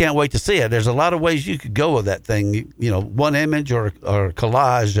I just can't wait to see it. There's a lot of ways you could go with that thing, one image or a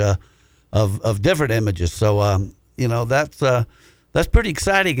collage of different images. So, that's That's pretty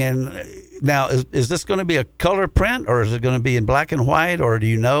exciting. And now, is this going to be a color print, or is it going to be in black and white, or do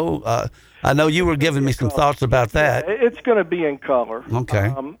you know? I know you were giving me some thoughts about that. Yeah, it's going to be in color.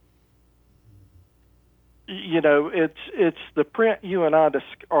 Okay. It's the print you and I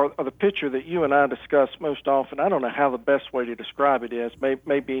or the picture that you and I discuss most often. I don't know how the best way to describe it is.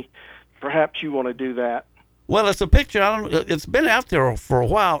 Maybe perhaps you want to do that. Well, it's a picture. It's been out there for a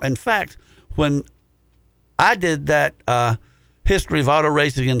while. In fact, when I did that history of auto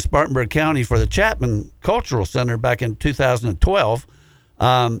racing in Spartanburg County for the Chapman Cultural Center back in 2012,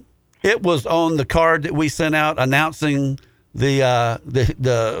 it was on the card that we sent out announcing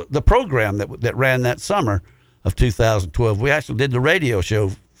the program that ran that summer of 2012. We actually did the radio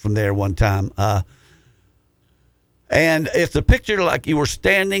show from there one time. And it's a picture like you were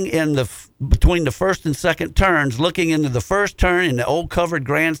standing in between the first and second turns, looking into the first turn in the old covered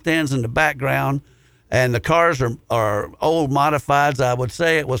grandstands in the background. And the cars are old modifieds. I would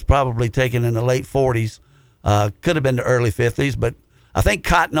say it was probably taken in the late 40s. Could have been the early 50s, but I think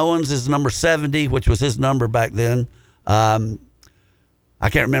Cotton Owens is number 70, which was his number back then. I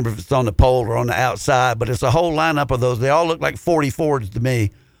can't remember if it's on the pole or on the outside, but it's a whole lineup of those. They all look like 40 Fords to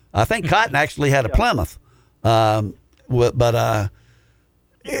me. I think Cotton actually had a Plymouth. The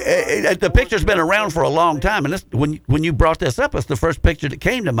picture's been around for a long time, and when you brought this up, it's the first picture that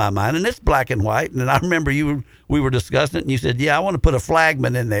came to my mind, and it's black and white. And I remember we were discussing it, and you said, "Yeah, I want to put a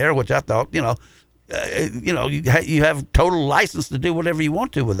flagman in there," which I thought, you have total license to do whatever you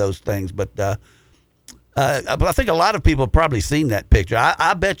want to with those things. But I think a lot of people have probably seen that picture.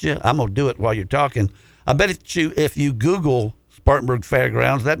 I bet you, I'm gonna do it while you're talking. I bet you if you Google Spartanburg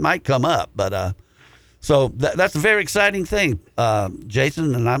Fairgrounds, that might come up, but. So that's a very exciting thing,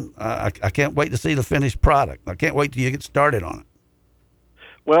 Jason, and I can't wait to see the finished product. I can't wait till you get started on it.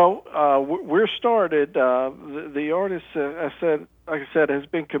 Well, we're started. The artist, like I said, has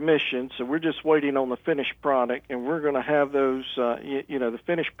been commissioned, so we're just waiting on the finished product, and we're going to have those. The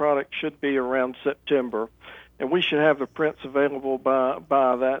finished product should be around September, and we should have the prints available by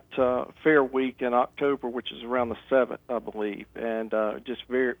that fair week in October, which is around the 7th, I believe, and just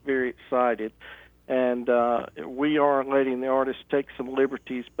very, very excited. And we are letting the artists take some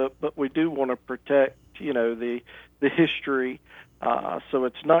liberties, but we do want to protect, the history. So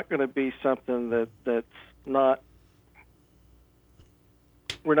it's not going to be something that's not.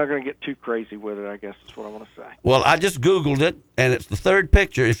 We're not going to get too crazy with it, I guess is what I want to say. Well, I just Googled it, and it's the third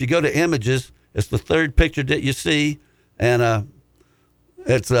picture. If you go to images, it's the third picture that you see, and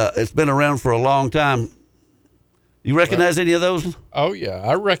it's been around for a long time. You recognize any of those? Oh, yeah.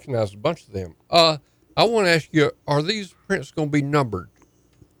 I recognize a bunch of them. I want to ask you, are these prints going to be numbered?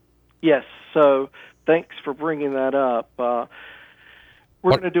 Yes. So thanks for bringing that up.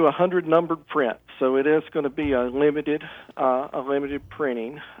 We're going to do 100 numbered prints. So it is going to be a limited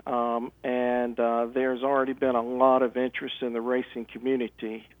printing. And there's already been a lot of interest in the racing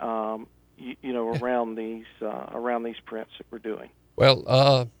community, around these prints that we're doing.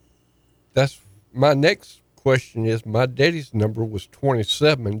 Well, that's my next question is my daddy's number was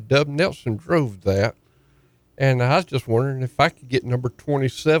 27 and Dub Nelson drove that, and I was just wondering if I could get number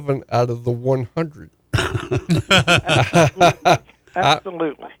 27 out of the 100.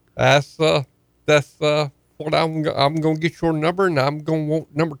 Absolutely. That's what I'm going to get your number, and I'm going to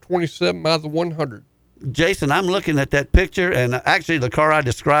want number 27 out of the 100. Jason, I'm looking at that picture, and actually the car I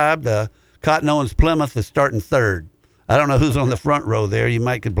described, Cotton Owens Plymouth, is starting third. I don't know who's on the front row there. You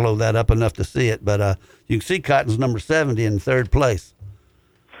might could blow that up enough to see it, but you can see Cotton's number 70 in third place.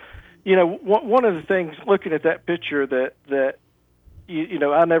 One of the things looking at that picture that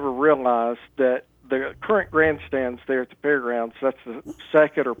I never realized that the current grandstands there at the fairgrounds, that's the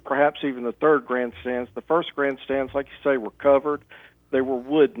second or perhaps even the third grandstands. The first grandstands, like you say, were covered. They were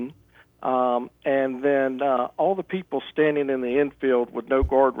wooden. And then all the people standing in the infield with no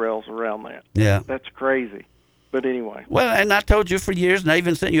guardrails around that. Yeah. That's crazy. But anyway. Well, and I told you for years, and I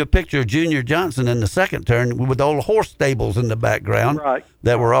even sent you a picture of Junior Johnson in the second turn with the old horse stables in the background. Right.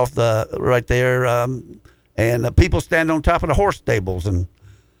 That were off right there. And the people stand on top of the horse stables. And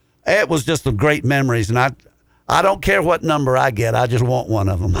it was just some great memories. And I don't care what number I get. I just want one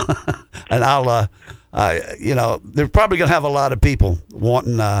of them. And they're probably going to have a lot of people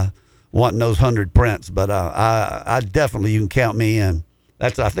wanting those 100 prints. But I definitely, you can count me in. I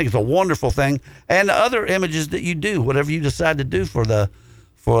think it's a wonderful thing. And the other images that you do, whatever you decide to do for the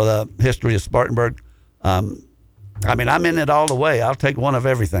history of Spartanburg, I'm in it all the way. I'll take one of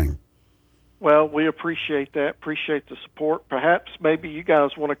everything. Well, we appreciate that. Appreciate the support. Perhaps maybe you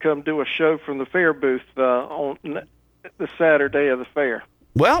guys want to come do a show from the fair booth on the Saturday of the fair.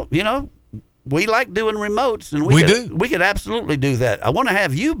 Well, we like doing remotes, and We we could absolutely do that. I want to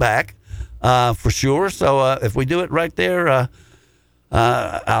have you back for sure. So if we do it right there,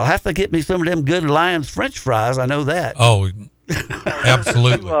 I'll have to get me some of them good Lions French fries. I know that. Oh,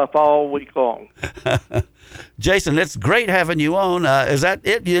 absolutely. Up all week long. Jason, it's great having you on. Is that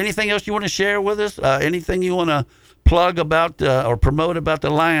it? Anything else you want to share with us? Anything you want to plug about or promote about the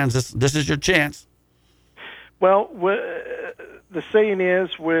Lions? This is your chance. Well, the saying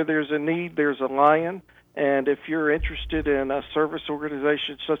is, where there's a need, there's a lion. And if you're interested in a service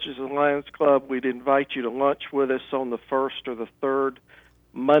organization such as the Lions Club, we'd invite you to lunch with us on the first or the third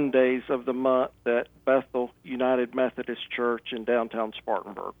Mondays of the month at Bethel United Methodist Church in downtown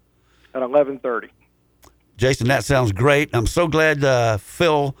Spartanburg at 11:30. Jason, that sounds great. I'm so glad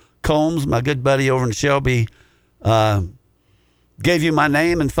Phil Combs, my good buddy over in Shelby, gave you my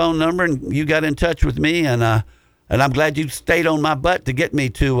name and phone number, and you got in touch with me, and I'm glad you stayed on my butt to get me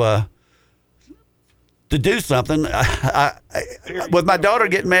to do something. With my daughter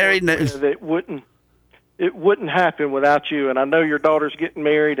getting married, it wouldn't happen without you. And I know your daughter's getting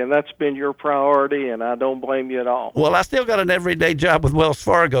married, and that's been your priority, and I don't blame you at all. Well, I still got an everyday job with Wells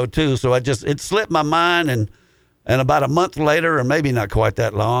Fargo too, so it slipped my mind, and about a month later, or maybe not quite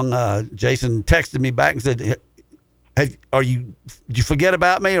that long, Jason texted me back and said, "Did you forget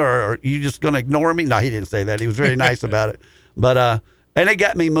about me, or are you just going to ignore me?" No, he didn't say that. He was very nice about it. But and it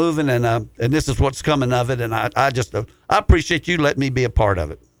got me moving, and this is what's coming of it. And I appreciate you letting me be a part of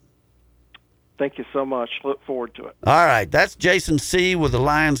it. Thank you so much. Look forward to it. All right, that's Jason C. with the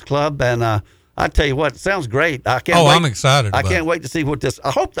Lions Club, and I tell you what, it sounds great. I can't. I'm excited. I can't wait to see what this. I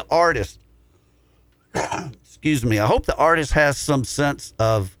hope the artist. Excuse me. I hope the artist has some sense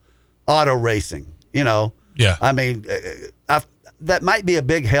of auto racing. Yeah. I mean, that might be a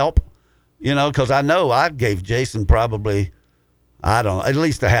big help, because I know I gave Jason probably, I don't know, at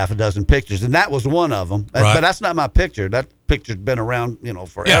least a half a dozen pictures, and that was one of them. Right. But that's not my picture. That picture's been around,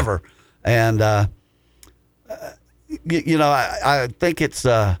 forever. Yeah. And, I think it's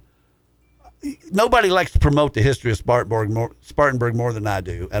nobody likes to promote the history of Spartanburg more than I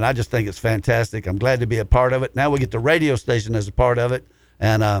do, and I just think it's fantastic. I'm glad to be a part of it. Now we get the radio station as a part of it,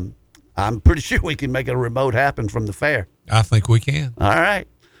 and I'm pretty sure we can make a remote happen from the fair. I think we can. All right.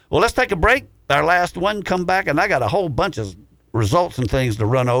 Well, let's take a break. Our last one, come back, and I got a whole bunch of results and things to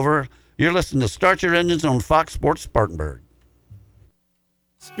run over. You're listening to Start Your Engines on Fox Sports Spartanburg.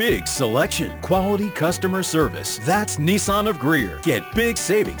 Big selection, quality customer service. That's Nissan of Greer. Get big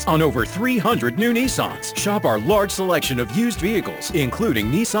savings on over 300 new Nissans. Shop our large selection of used vehicles,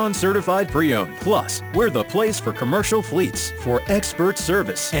 including Nissan certified pre-owned. Plus, we're the place for commercial fleets for expert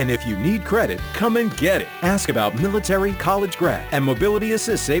service. And if you need credit, come and get it. Ask about military, college grad, and mobility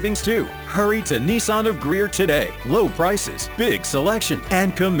assist savings too. Hurry to Nissan of Greer today. Low prices, big selection,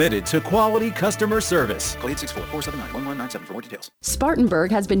 and committed to quality customer service. Call 864-479-1197 for more details.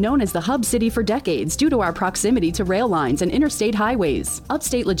 Spartanburg has been known as the hub city for decades due to our proximity to rail lines and interstate highways.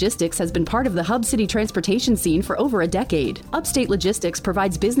 Upstate Logistics has been part of the hub city transportation scene for over a decade. Upstate Logistics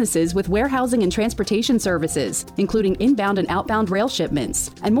provides businesses with warehousing and transportation services, including inbound and outbound rail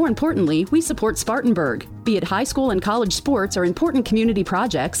shipments. And more importantly, we support Spartanburg. Be it high school and college sports or important community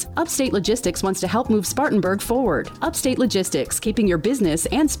projects, Upstate Logistics wants to help move Spartanburg forward. Upstate Logistics, keeping your business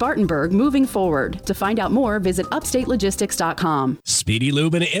and Spartanburg moving forward. To find out more, visit upstatelogistics.com. Speedy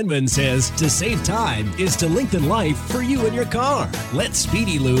Lube in Inman says to save time is to lengthen life for you and your car. Let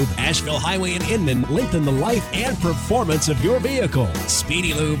Speedy Lube, Asheville Highway in Inman, lengthen the life and performance of your vehicle.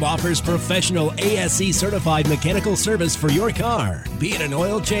 Speedy Lube offers professional ASE certified mechanical service for your car. Be it an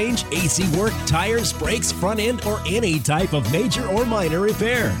oil change, AC work, tires, brakes, front end, or any type of major or minor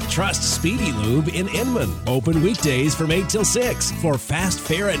repair. Trust Speedy Lube in Inman. Open weekdays from 8 till 6. For fast,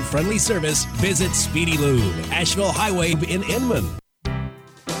 fair, and friendly service, visit Speedy Lube, Asheville Highway in Inman.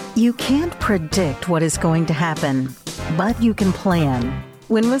 You can't predict what is going to happen, but you can plan.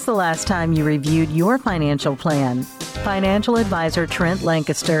 When was the last time you reviewed your financial plan? Financial advisor Trent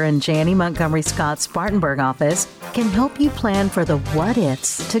Lancaster and Janie Montgomery Scott's Spartanburg office can help you plan for the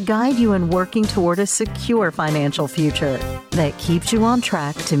what-ifs to guide you in working toward a secure financial future that keeps you on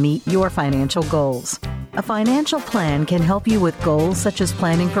track to meet your financial goals. A financial plan can help you with goals such as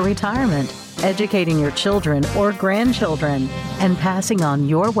planning for retirement, educating your children or grandchildren, and passing on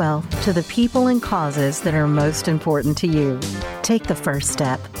your wealth to the people and causes that are most important to you. Take the first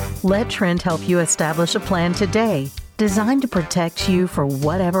step. Let Trent help you establish a plan today designed to protect you for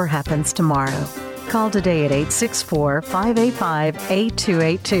whatever happens tomorrow. Call today at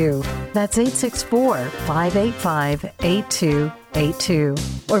 864-585-8282. That's 864-585-8282.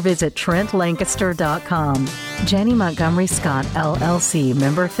 888-882 or visit TrentLancaster.com. Janney Montgomery Scott, LLC,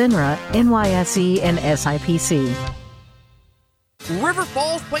 member FINRA, NYSE, and SIPC. River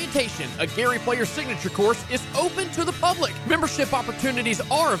Falls Plantation, a Gary Player signature course, is open to the public. Membership opportunities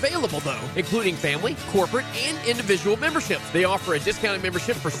are available, though, including family, corporate, and individual memberships. They offer a discounted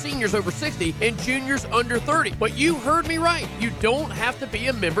membership for seniors over 60 and juniors under 30. But you heard me right. You don't have to be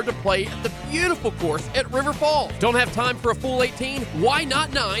a member to play at the beautiful course at River Falls. Don't have time for a full 18? Why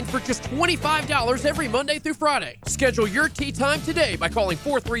not 9 for just $25 every Monday through Friday? Schedule your tee time today by calling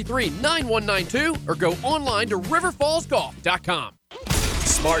 433-9192 or go online to riverfallsgolf.com.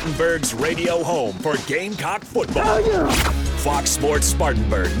 Spartanburg's radio home for Gamecock football. Fox Sports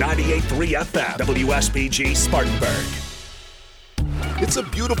Spartanburg, 98.3 FM, WSPG Spartanburg. It's a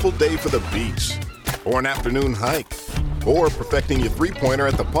beautiful day for the beach, or an afternoon hike, or perfecting your three-pointer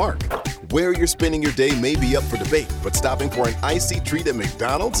at the park. Where you're spending your day may be up for debate, but stopping for an icy treat at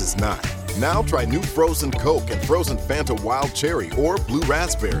McDonald's is not. Now try new frozen Coke and frozen Fanta Wild Cherry or Blue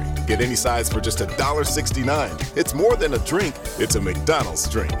Raspberry. Get any size for just $1.69. It's more than a drink, it's a McDonald's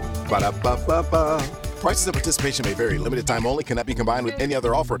drink. Ba-da-ba-ba-ba. Prices and participation may vary. Limited time only. Cannot be combined with any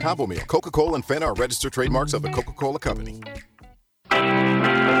other offer or combo meal. Coca-Cola and Fanta are registered trademarks of the Coca-Cola Company.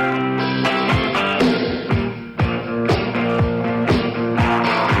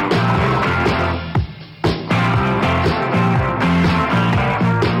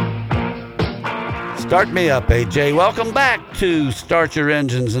 Start me up, AJ. Welcome back to Start Your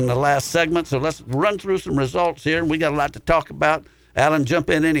Engines in the last segment. So let's run through some results here. We got a lot to talk about. Alan, jump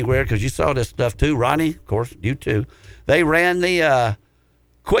in anywhere because you saw this stuff too. Ronnie, of course, you too. They ran the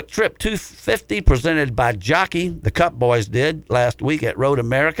Quick Trip 250 presented by Jockey. The Cup Boys did last week at Road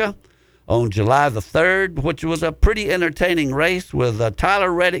America on July the 3rd, which was a pretty entertaining race with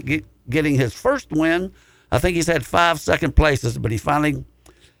Tyler Reddick getting his first win. I think he's had 5 second places, but he finally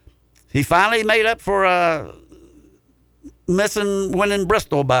made up for winning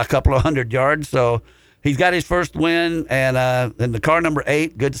Bristol by a couple of 100 yards. So he's got his first win. And in the car number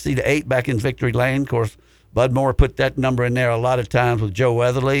 8, good to see the 8 back in victory lane. Of course, Bud Moore put that number in there a lot of times with Joe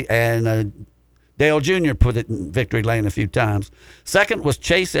Weatherly. And Dale Jr. put it in victory lane a few times. Second was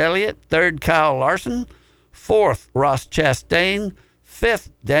Chase Elliott. Third, Kyle Larson. Fourth, Ross Chastain. Fifth,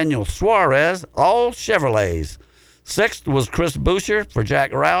 Daniel Suarez. All Chevrolets. Sixth was Chris Boucher for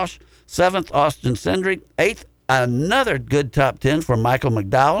Jack Roush. Seventh, Austin Cindric. Eighth, another good top 10 for Michael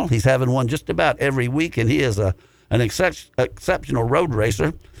McDowell. He's having one just about every week, and he is an exceptional road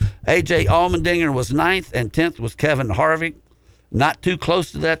racer. A.J. Allmendinger was ninth, and 10th was Kevin Harvick. Not too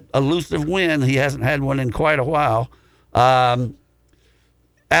close to that elusive win. He hasn't had one in quite a while. Alan,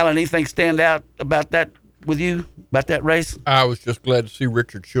 anything stand out about that with you, about that race? I was just glad to see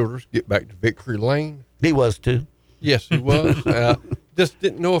Richard Childress get back to victory lane. He was, too. Yes, he was. Just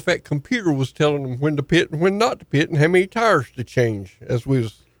didn't know if that computer was telling him when to pit and when not to pit and how many tires to change, as we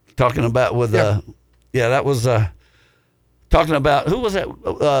was talking about with that was talking about, who was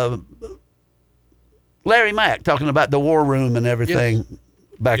that? Larry Mack, talking about the war room and everything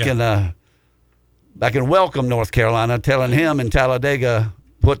back in Welcome, North Carolina, telling him in Talladega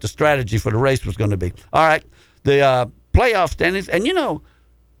what the strategy for the race was going to be. All right, the playoff standings, and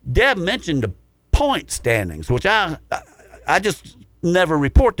Deb mentioned the point standings, which I just never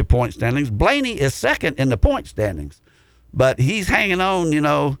report the point standings. Blaney is second in the point standings, but he's hanging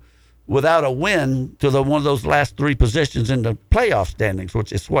on, without a win to one of those last 3 positions in the playoff standings,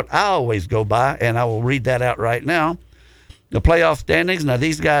 which is what I always go by, and I will read that out right now. The playoff standings, now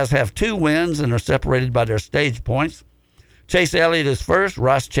these guys have 2 wins and are separated by their stage points. Chase Elliott is first,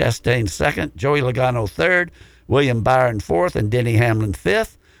 Ross Chastain second, Joey Logano third, William Byron fourth, and Denny Hamlin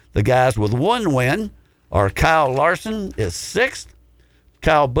fifth. The guys with 1 win are Kyle Larson is 6th,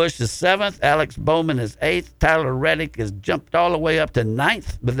 Kyle Busch is 7th, Alex Bowman is 8th, Tyler Reddick has jumped all the way up to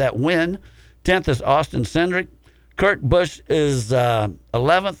 9th with that win. 10th is Austin Cindric. Kurt Busch is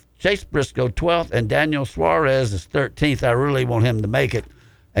 11th, Chase Briscoe 12th, and Daniel Suarez is 13th. I really want him to make it.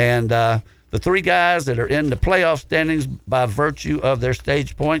 And the 3 guys that are in the playoff standings by virtue of their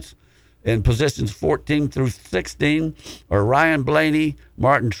stage points in positions 14 through 16 are Ryan Blaney,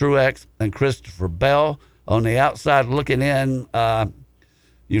 Martin Truex, and Christopher Bell. On the outside looking in,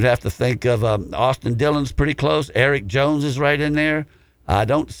 you'd have to think of Austin Dillon's pretty close. Eric Jones is right in there. I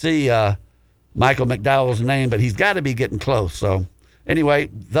don't see Michael McDowell's name, but he's got to be getting close. So anyway,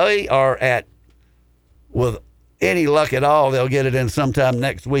 they are with any luck at all, they'll get it in sometime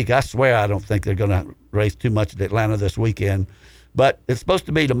next week. I swear I don't think they're going to race too much at Atlanta this weekend. But it's supposed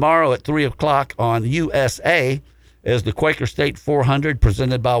to be tomorrow at 3 o'clock on USA is the Quaker State 400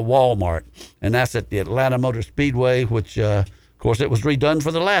 presented by Walmart. And that's at the Atlanta Motor Speedway, which, of course, it was redone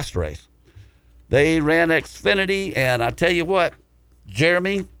for the last race. They ran Xfinity, and I tell you what,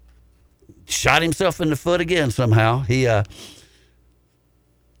 Jeremy shot himself in the foot again somehow. He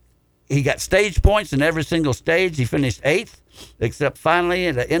got stage points in every single stage. He finished 8th, except finally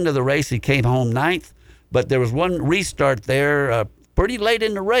at the end of the race, he came home 9th. But there was one restart there pretty late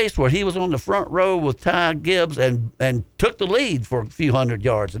in the race where he was on the front row with Ty Gibbs and took the lead for a few hundred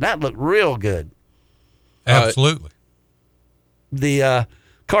yards, and that looked real good. Absolutely. The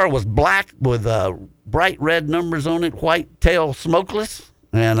car was black with bright red numbers on it, white tail smokeless,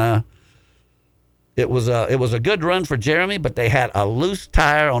 and it was a good run for Jeremy, but they had a loose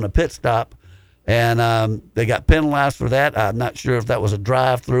tire on a pit stop, and they got penalized for that. I'm not sure if that was a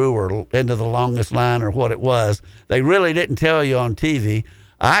drive-through or into the longest line or what it was. They really didn't tell you on TV.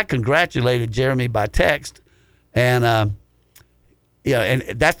 I congratulated Jeremy by text, and and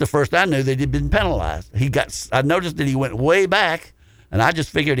that's the first I knew that he'd been penalized. I noticed that he went way back, and I just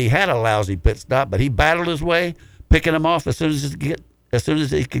figured he had a lousy pit stop, but he battled his way, picking him off as soon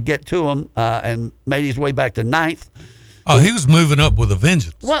as he could get to him, and made his way back to 9th. Oh, he was moving up with a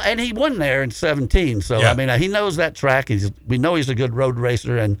vengeance. Well, and he won there in 17. So, yeah. I mean, he knows that track. We know he's a good road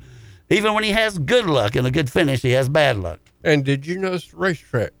racer. And even when he has good luck and a good finish, he has bad luck. And did you notice the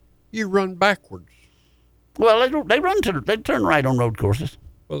racetrack? You run backwards. Well, they turn right on road courses.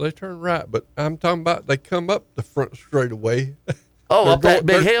 Well, they turn right, but I'm talking about they come up the front straightaway. Oh, up that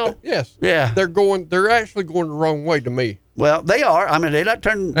big hill? Yes. Yeah. They're actually going the wrong way to me. Well, they are. I mean, they not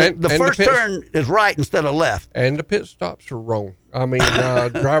turn. The first turn is right instead of left. And the pit stops are wrong. I mean,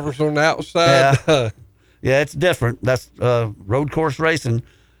 drivers on the outside. Yeah, it's different. That's road course racing.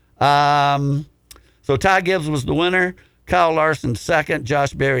 So Ty Gibbs was the winner. Kyle Larson second.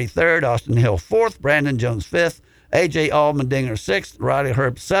 Josh Berry third. Austin Hill fourth. Brandon Jones fifth. A.J. Allmendinger sixth. Riley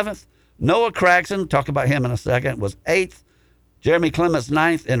Herb seventh. Noah Craxton, talk about him in a second, was eighth. Jeremy Clements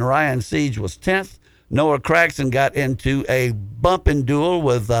ninth, and Ryan Siege was 10th. Noah Craxton got into a bumping duel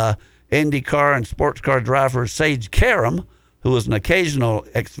with IndyCar and sports car driver Sage Karam, who was an occasional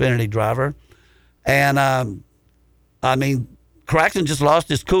Xfinity driver. And, I mean, Craxton just lost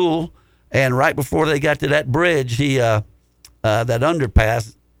his cool, and right before they got to that bridge, that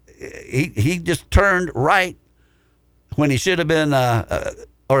underpass, he just turned right when he should have been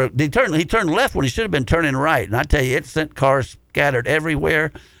he turned left when he should have been turning right. And I tell you, it sent cars scattered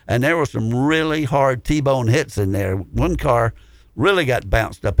everywhere, and there were some really hard T-bone hits in there. One car really got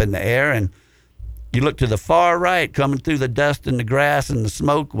bounced up in the air, and you look to the far right, coming through the dust and the grass and the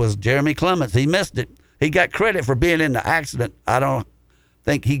smoke was Jeremy Clements. He missed it. He got credit for being in the accident. I don't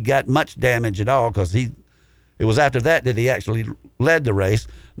think he got much damage at all, because it was after that he actually led the race.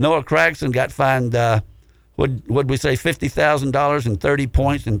 Noah Craxton got fined would we say $50,000 and 30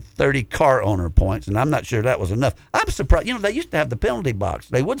 points and 30 car owner points, and I'm not sure that was enough. I'm surprised. They used to have the penalty box.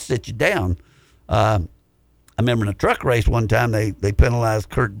 They would sit you down. I remember in a truck race one time they penalized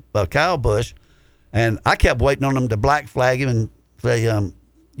Kyle Busch, and I kept waiting on them to black flag him and say,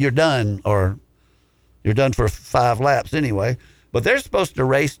 you're done, or you're done for 5 laps anyway. But they're supposed to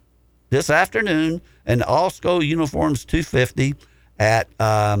race this afternoon in the All-Sco Uniforms 250 at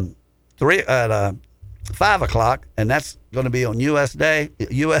 5 o'clock, and that's going to be on USA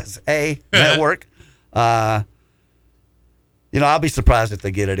Network. I'll be surprised if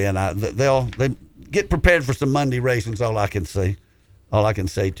they get it in. They get prepared for some Monday racing. All I can say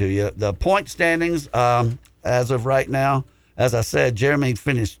to you. The point standings as of right now, as I said, Jeremy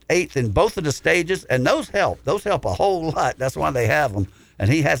finished 8th in both of the stages, and those help. Those help a whole lot. That's why they have them,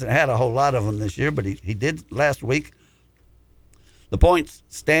 and he hasn't had a whole lot of them this year, but he did last week. The points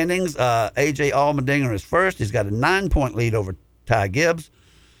standings, A.J. Allmendinger is first. He's got a 9-point lead over Ty Gibbs.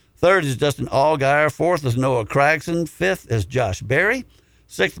 Third is Dustin Allgaier. Fourth is Noah Craxton. Fifth is Josh Berry.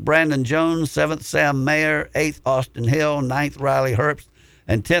 Sixth, Brandon Jones. Seventh, Sam Mayer. Eighth, Austin Hill. Ninth, Riley Herbst.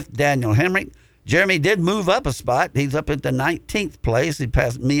 And 10th, Daniel Hemrick. Jeremy did move up a spot. He's up at the 19th place. He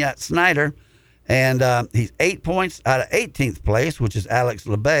passed Miat Snyder. And he's 8 points out of 18th place, which is Alex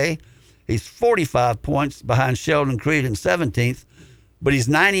LeBay. He's 45 points behind Sheldon Creed in 17th. But he's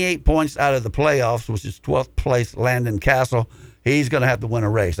 98 points out of the playoffs, which is 12th place Landon Castle. He's going to have to win a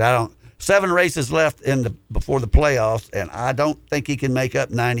race. 7 races left before the playoffs, and I don't think he can make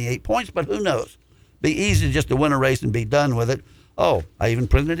up 98 points, but who knows? Be easy just to win a race and be done with it. Oh, I even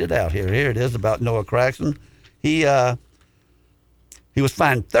printed it out here. Here it is about Noah Craxton. He was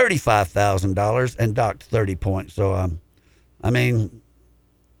fined $35,000 and docked 30 points. So,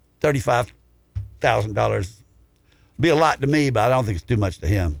 $35,000 be a lot to me, but I don't think it's too much to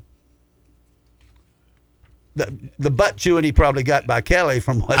him. The butt chewing he probably got by Kelly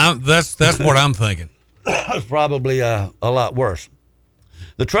from what that's what I'm thinking. was probably a lot worse.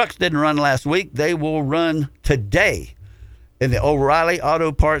 The trucks didn't run last week. They will run today in the O'Reilly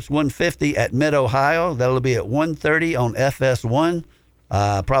Auto Parts 150 at Mid-Ohio. That'll be at 1:30 on FS1.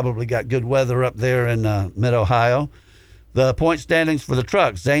 Probably got good weather up there in Mid-Ohio. The point standings for the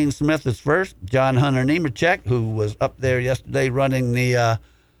trucks. Zane Smith is first. John Hunter Nemechek, who was up there yesterday running the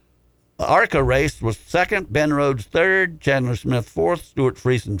ARCA race, was second. Ben Rhodes third. Chandler Smith fourth. Stuart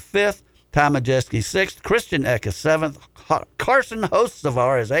Friesen fifth. Tom Majeski sixth. Christian Eck is seventh. Carson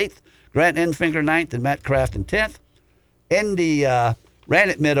Hocevar is eighth. Grant Enfinger ninth. And Matt Kraft in 10th. Indy ran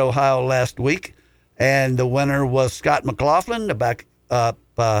at Mid-Ohio last week, and the winner was Scott McLaughlin, to back up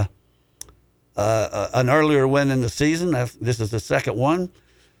an earlier win in the season. This is the second one.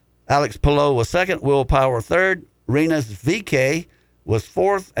 Alex Pillow was second. Will Power third. Renas VK was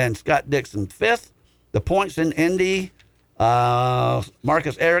fourth, and Scott Dixon fifth. The points in Indy,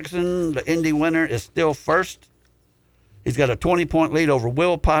 Marcus Erickson, the Indy winner, is still first. He's got a 20-point lead over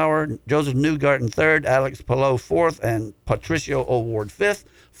Will Power. Joseph Newgarden third. Alex Pillow fourth, and Patricio O'Ward fifth.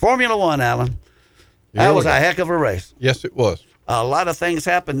 Formula One, Alan. That was a heck of a race. Yes, it was. A lot of things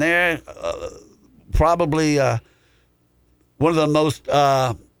happened there. Probably one of the most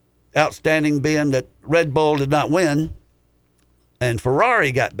outstanding being that Red Bull did not win, and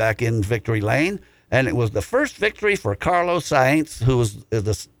Ferrari got back in victory lane, and it was the first victory for Carlos Sainz, who was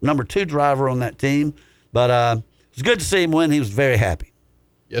the number 2 driver on that team. But it was good to see him win. He was very happy.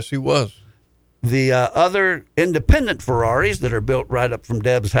 Yes, he was. The other independent Ferraris that are built right up from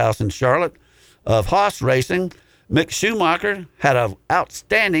Deb's house in Charlotte of Haas Racing, Mick Schumacher had an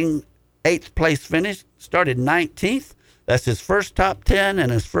outstanding 8th place finish, started 19th. That's his first top 10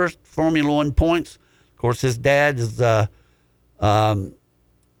 and his first Formula One points. Of course, his dad is a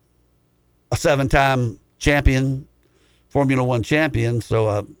 7-time champion, Formula One champion.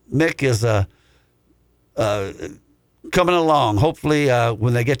 So Mick is coming along. Hopefully,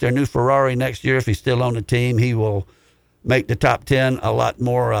 when they get their new Ferrari next year, if he's still on the team, he will make the top 10 a lot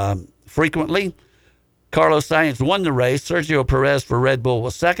more frequently. Carlos Sainz won the race. Sergio Perez for Red Bull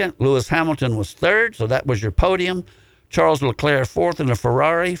was second. Lewis Hamilton was third, so that was your podium. Charles Leclerc fourth in the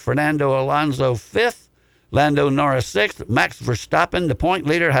Ferrari. Fernando Alonso fifth. Lando Norris sixth. Max Verstappen, the point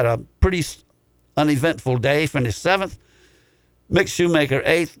leader, had a pretty uneventful day, finished seventh. Mick Schumacher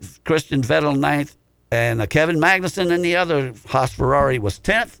eighth. Christian Vettel ninth. And Kevin Magnussen in the other Haas Ferrari was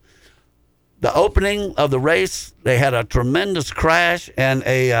 10th. The opening of the race, they had a tremendous crash, and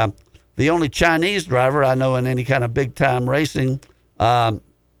the only Chinese driver I know in any kind of big-time racing, Ganyu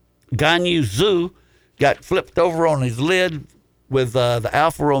Zhu, got flipped over on his lid with the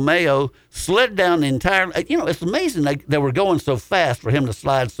Alfa Romeo, slid down the entire... it's amazing they were going so fast for him to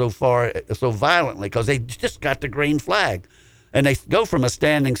slide so far, so violently, because they just got the green flag, and they go from a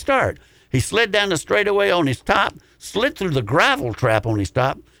standing start. He slid down the straightaway on his top, slid through the gravel trap on his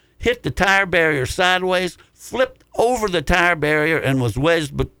top, hit the tire barrier sideways, flipped over the tire barrier, and was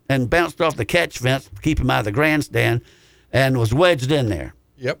wedged and bounced off the catch fence to keep him out of the grandstand, and was wedged in there.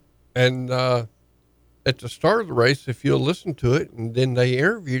 Yep. And at the start of the race, if you'll listen to it, and then they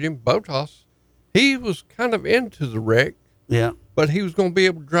interviewed him, Bottas, he was kind of into the wreck. Yeah. But he was going to be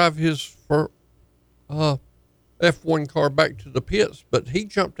able to drive his F1 car back to the pits, but he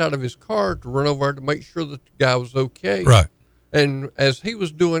jumped out of his car to run over to make sure that the guy was okay. Right. And as he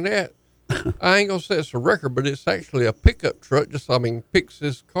was doing that, I ain't gonna say it's a wrecker, but it's actually a pickup truck. Picks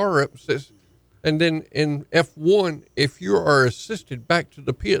his car up and says, and then in F1, if you are assisted back to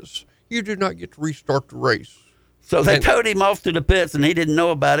the pits, you do not get to restart the race. So they towed him off to the pits, and he didn't know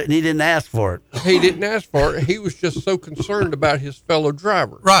about it, and he didn't ask for it. He didn't ask for it. He was just so concerned about his fellow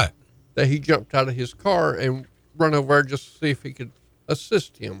driver, right, that he jumped out of his car and run over there just to see if he could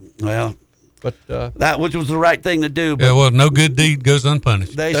assist him. Well, but that which was the right thing to do. But yeah, well, no good deed goes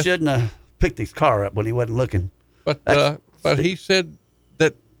unpunished. They shouldn't have picked his car up when he wasn't looking. But he said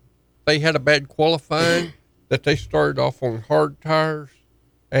that they had a bad qualifying, that they started off on hard tires,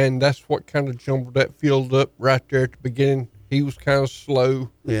 and that's what kind of jumbled that field up right there at the beginning. He was kind of slow.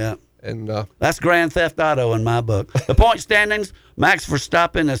 Yeah. And that's Grand Theft Auto in my book. The point standings, Max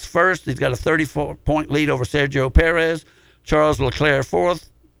Verstappen is first. He's got a 34-point lead over Sergio Perez. Charles Leclerc fourth.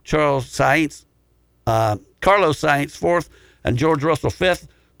 Carlos Sainz fourth. And George Russell fifth.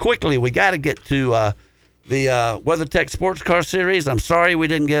 Quickly, we got to get to the WeatherTech Sports Car Series. I'm sorry we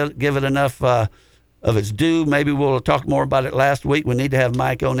didn't give it enough of its due. Maybe we'll talk more about it last week. We need to have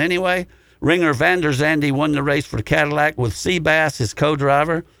Mike on anyway. Ringer van der Zande won the race for Cadillac with Seabass, his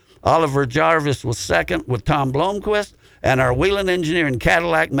co-driver. Oliver Jarvis was second with Tom Blomqvist, and our Whelen engineer in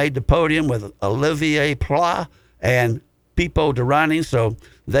Cadillac made the podium with Olivier Pla and Pipo Derani. So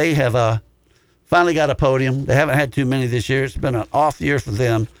they have finally got a podium. They haven't had too many this year. It's been an off year for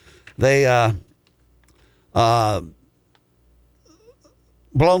them. They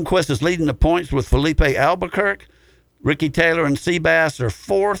Blomquist is leading the points with Felipe Albuquerque. Ricky Taylor and Seabass are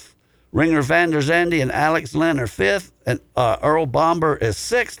fourth. Ringer Van der Zande and Alex Lynn are fifth. And Earl Bomber is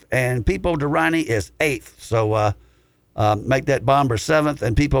sixth. And Pipo Derani is eighth. So make that Bomber seventh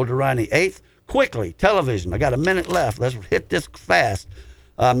and Pipo Derani eighth. Quickly, television. I got a minute left. Let's hit this fast.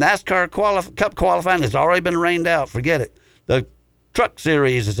 NASCAR Cup qualifying has already been rained out. Forget it. The Truck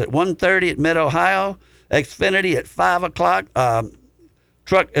Series is at 1:30 at Mid-Ohio. Xfinity at 5 o'clock.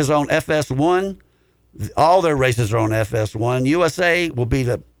 Truck is on FS1. All their races are on FS1. USA will be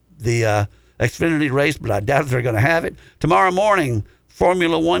the Xfinity race, but I doubt they're going to have it. Tomorrow morning,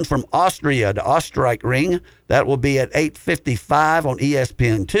 Formula One from Austria, the Österreich Ring. That will be at 8:55 on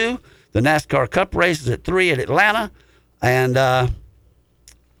ESPN2. The NASCAR Cup race is at 3 at Atlanta. And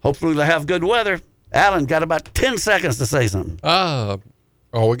hopefully they'll have good weather. Alan, got about 10 seconds to say something.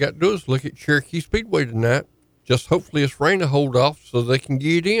 All we got to do is look at Cherokee Speedway tonight. Just hopefully it's rain to hold off so they can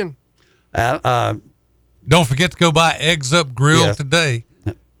get in. Don't forget to go by Eggs Up Grill today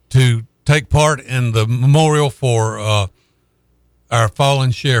to take part in the memorial for our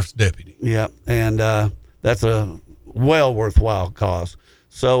fallen sheriff's deputy. Yeah, and that's a well worthwhile cause.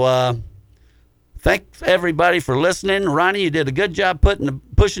 So thanks everybody for listening. Ronnie, you did a good job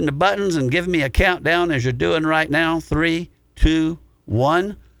pushing the buttons and giving me a countdown as you're doing right now. 3, 2,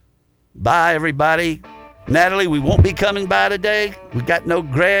 1. Bye, everybody. Natalie, we won't be coming by today. We got no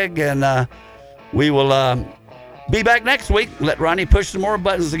Greg, and we will be back next week. Let Ronnie push some more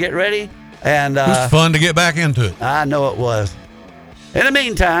buttons to get ready. And it was fun to get back into it. I know it was. In the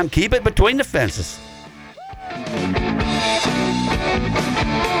meantime, keep it between the fences.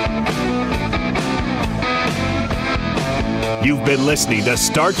 You've been listening to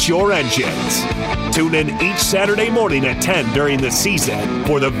Start Your Engines. Tune in each Saturday morning at 10 during the season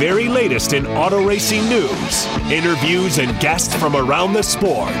for the very latest in auto racing news, interviews, and guests from around the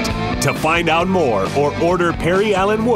sport. To find out more or order Perry Allen Wood